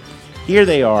 1974. Here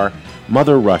they are,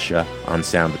 Mother Russia on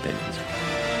Sound Opinions.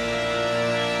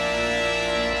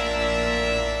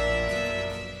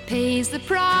 Pay pays the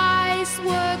price,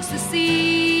 works the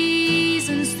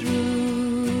seasons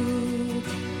through.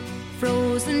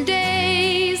 Frozen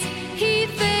days, he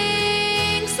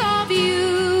thinks of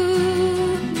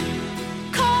you.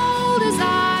 Cold as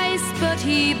ice, but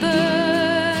he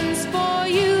burns for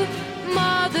you.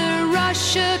 Mother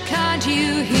Russia, can't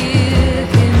you hear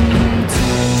him too?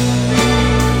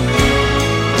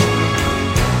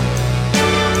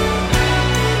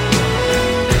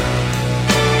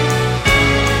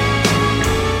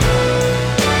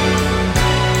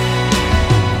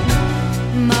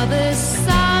 Mother's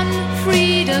son,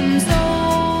 freedom's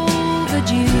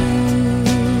overdue.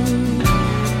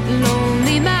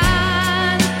 Lonely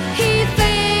man, he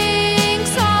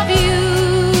thinks of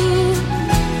you.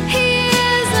 He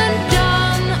isn't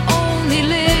done, only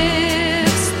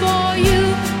lives for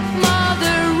you.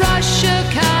 Mother Russia,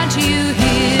 can't you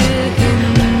hear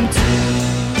him too?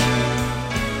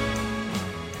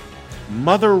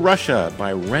 Mother Russia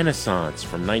by Renaissance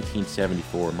from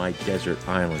 1974, my Desert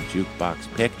Island Jukebox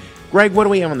pick. Greg, what do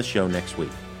we have on the show next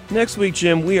week? Next week,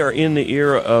 Jim, we are in the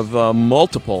era of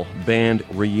multiple band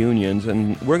reunions,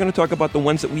 and we're going to talk about the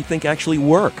ones that we think actually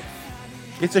work.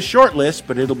 It's a short list,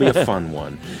 but it'll be a fun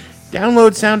one.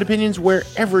 Download Sound Opinions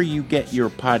wherever you get your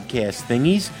podcast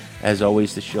thingies. As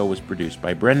always, the show was produced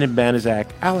by Brendan Banaszak,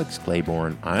 Alex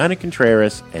Claiborne, Iana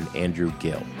Contreras, and Andrew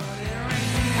Gill.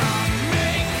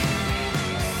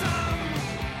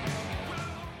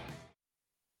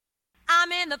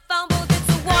 I'm in the phone booth, it's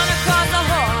the one across the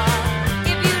hall.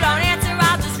 If you don't answer,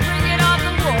 I'll just ring it off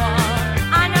the wall.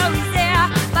 I know he's there,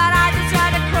 but I just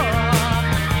tried to call.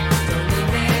 Don't leave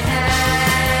me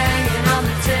hanging on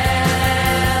the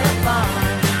telephone.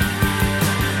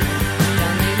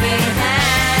 Don't leave me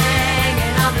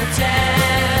hanging on the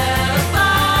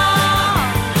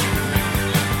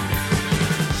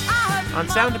telephone. On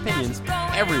Sound Opinions,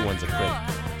 everyone's a critic.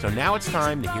 So now it's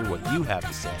time to hear what you have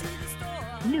to say.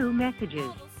 New messages.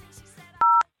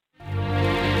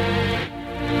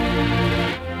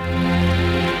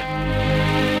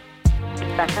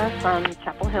 Becca from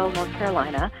Chapel Hill, North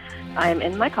Carolina. I'm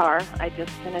in my car. I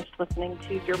just finished listening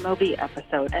to your Moby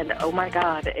episode, and oh my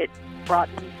God, it brought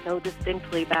me so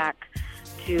distinctly back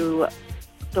to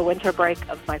the winter break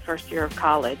of my first year of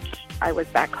college. I was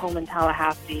back home in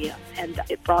Tallahassee, and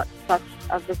it brought such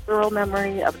a visceral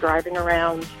memory of driving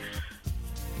around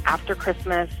after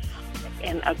Christmas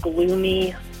in a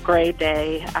gloomy, gray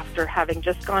day after having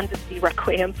just gone to see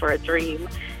Requiem for a Dream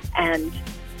and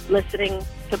listening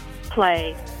to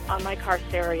play on my car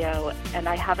stereo. And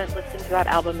I haven't listened to that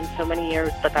album in so many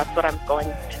years, but that's what I'm going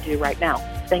to do right now.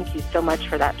 Thank you so much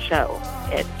for that show.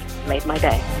 It made my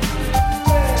day.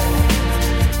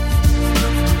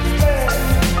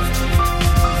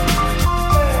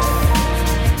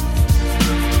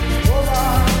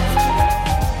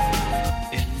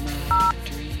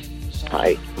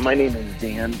 Hi, my name is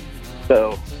Dan.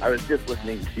 So I was just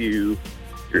listening to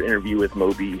your interview with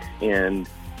Moby, and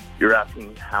you're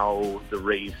asking how the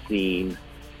rave scene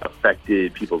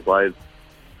affected people's lives.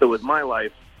 So with my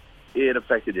life, it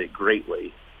affected it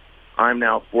greatly. I'm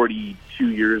now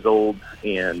 42 years old,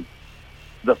 and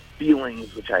the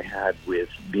feelings which I had with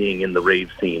being in the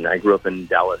rave scene, I grew up in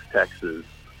Dallas, Texas,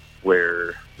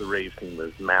 where the rave scene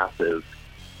was massive,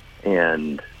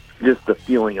 and just the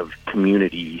feeling of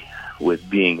community with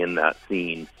being in that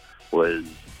scene was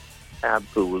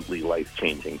absolutely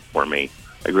life-changing for me.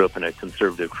 I grew up in a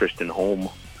conservative Christian home,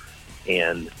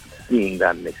 and seeing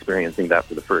that and experiencing that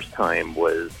for the first time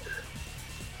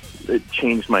it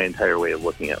changed my entire way of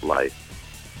looking at life.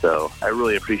 So I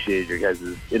really appreciated your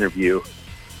guys' interview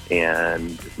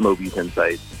and Moby's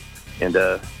insights. And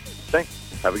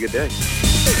thanks. Have a good day.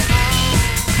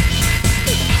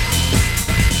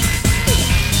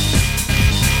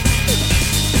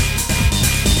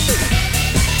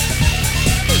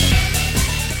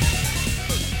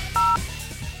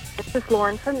 This is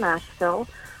Lauren from Nashville.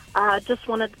 Just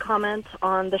wanted to comment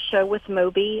on the show with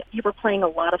Moby. You were playing a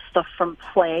lot of stuff from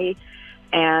Play,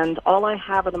 and all I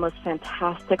have are the most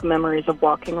fantastic memories of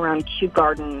walking around Kew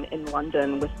Garden in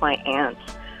London with my aunt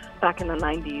back in the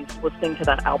 90s, listening to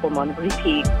that album on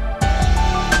repeat.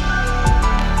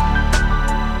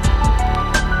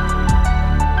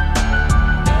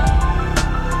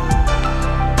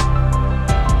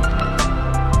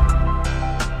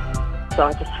 So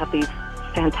I just have these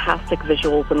fantastic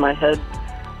visuals in my head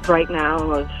right now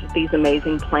of these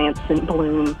amazing plants in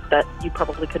bloom that you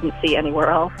probably couldn't see anywhere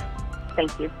else.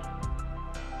 Thank you.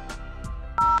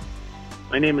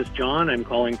 My name is John. I'm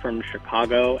calling from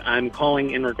Chicago. I'm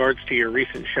calling in regards to your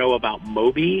recent show about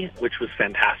Moby, which was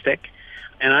fantastic.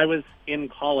 And I was in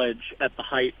college at the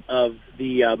height of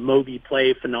the Moby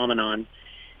Play phenomenon,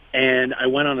 and I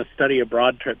went on a study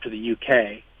abroad trip to the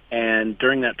UK. And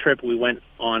during that trip, we went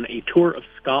on a tour of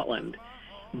Scotland,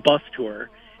 bus tour,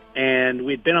 and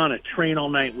we'd been on a train all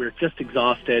night. We were just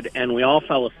exhausted, and we all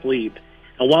fell asleep.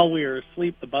 And while we were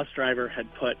asleep, the bus driver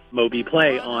had put Moby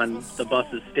Play on the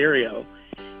bus's stereo.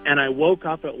 And I woke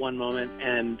up at one moment,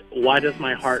 and Why Does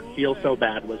My Heart Feel So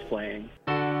Bad was playing.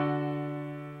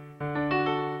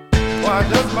 Why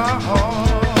does my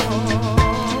heart feel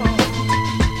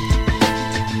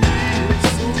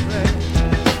so bad?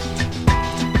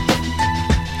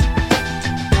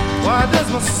 Why does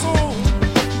my soul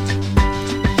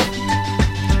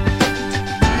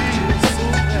feel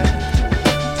so bad?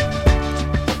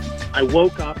 I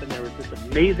woke up and there was this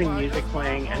amazing music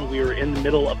playing, and we were in the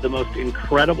middle of the most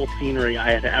incredible scenery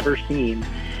I had ever seen.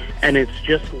 And it's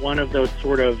just one of those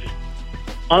sort of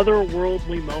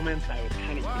otherworldly moments. I was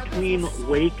kind of between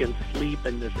wake and sleep,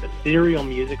 and this ethereal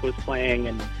music was playing.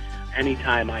 And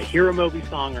anytime I hear a Moby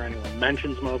song or anyone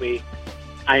mentions Moby,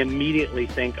 I immediately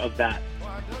think of that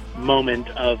moment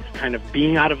of kind of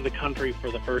being out of the country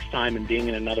for the first time and being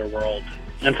in another world.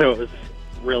 And so it was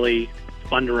really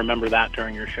fun to remember that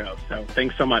during your show. So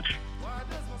thanks so much.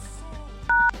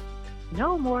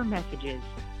 No more messages.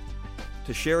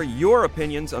 To share your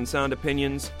opinions on Sound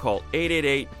Opinions, call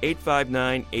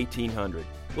 888-859-1800.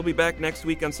 We'll be back next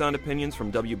week on Sound Opinions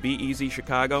from WBEZ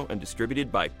Chicago and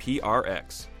distributed by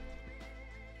PRX.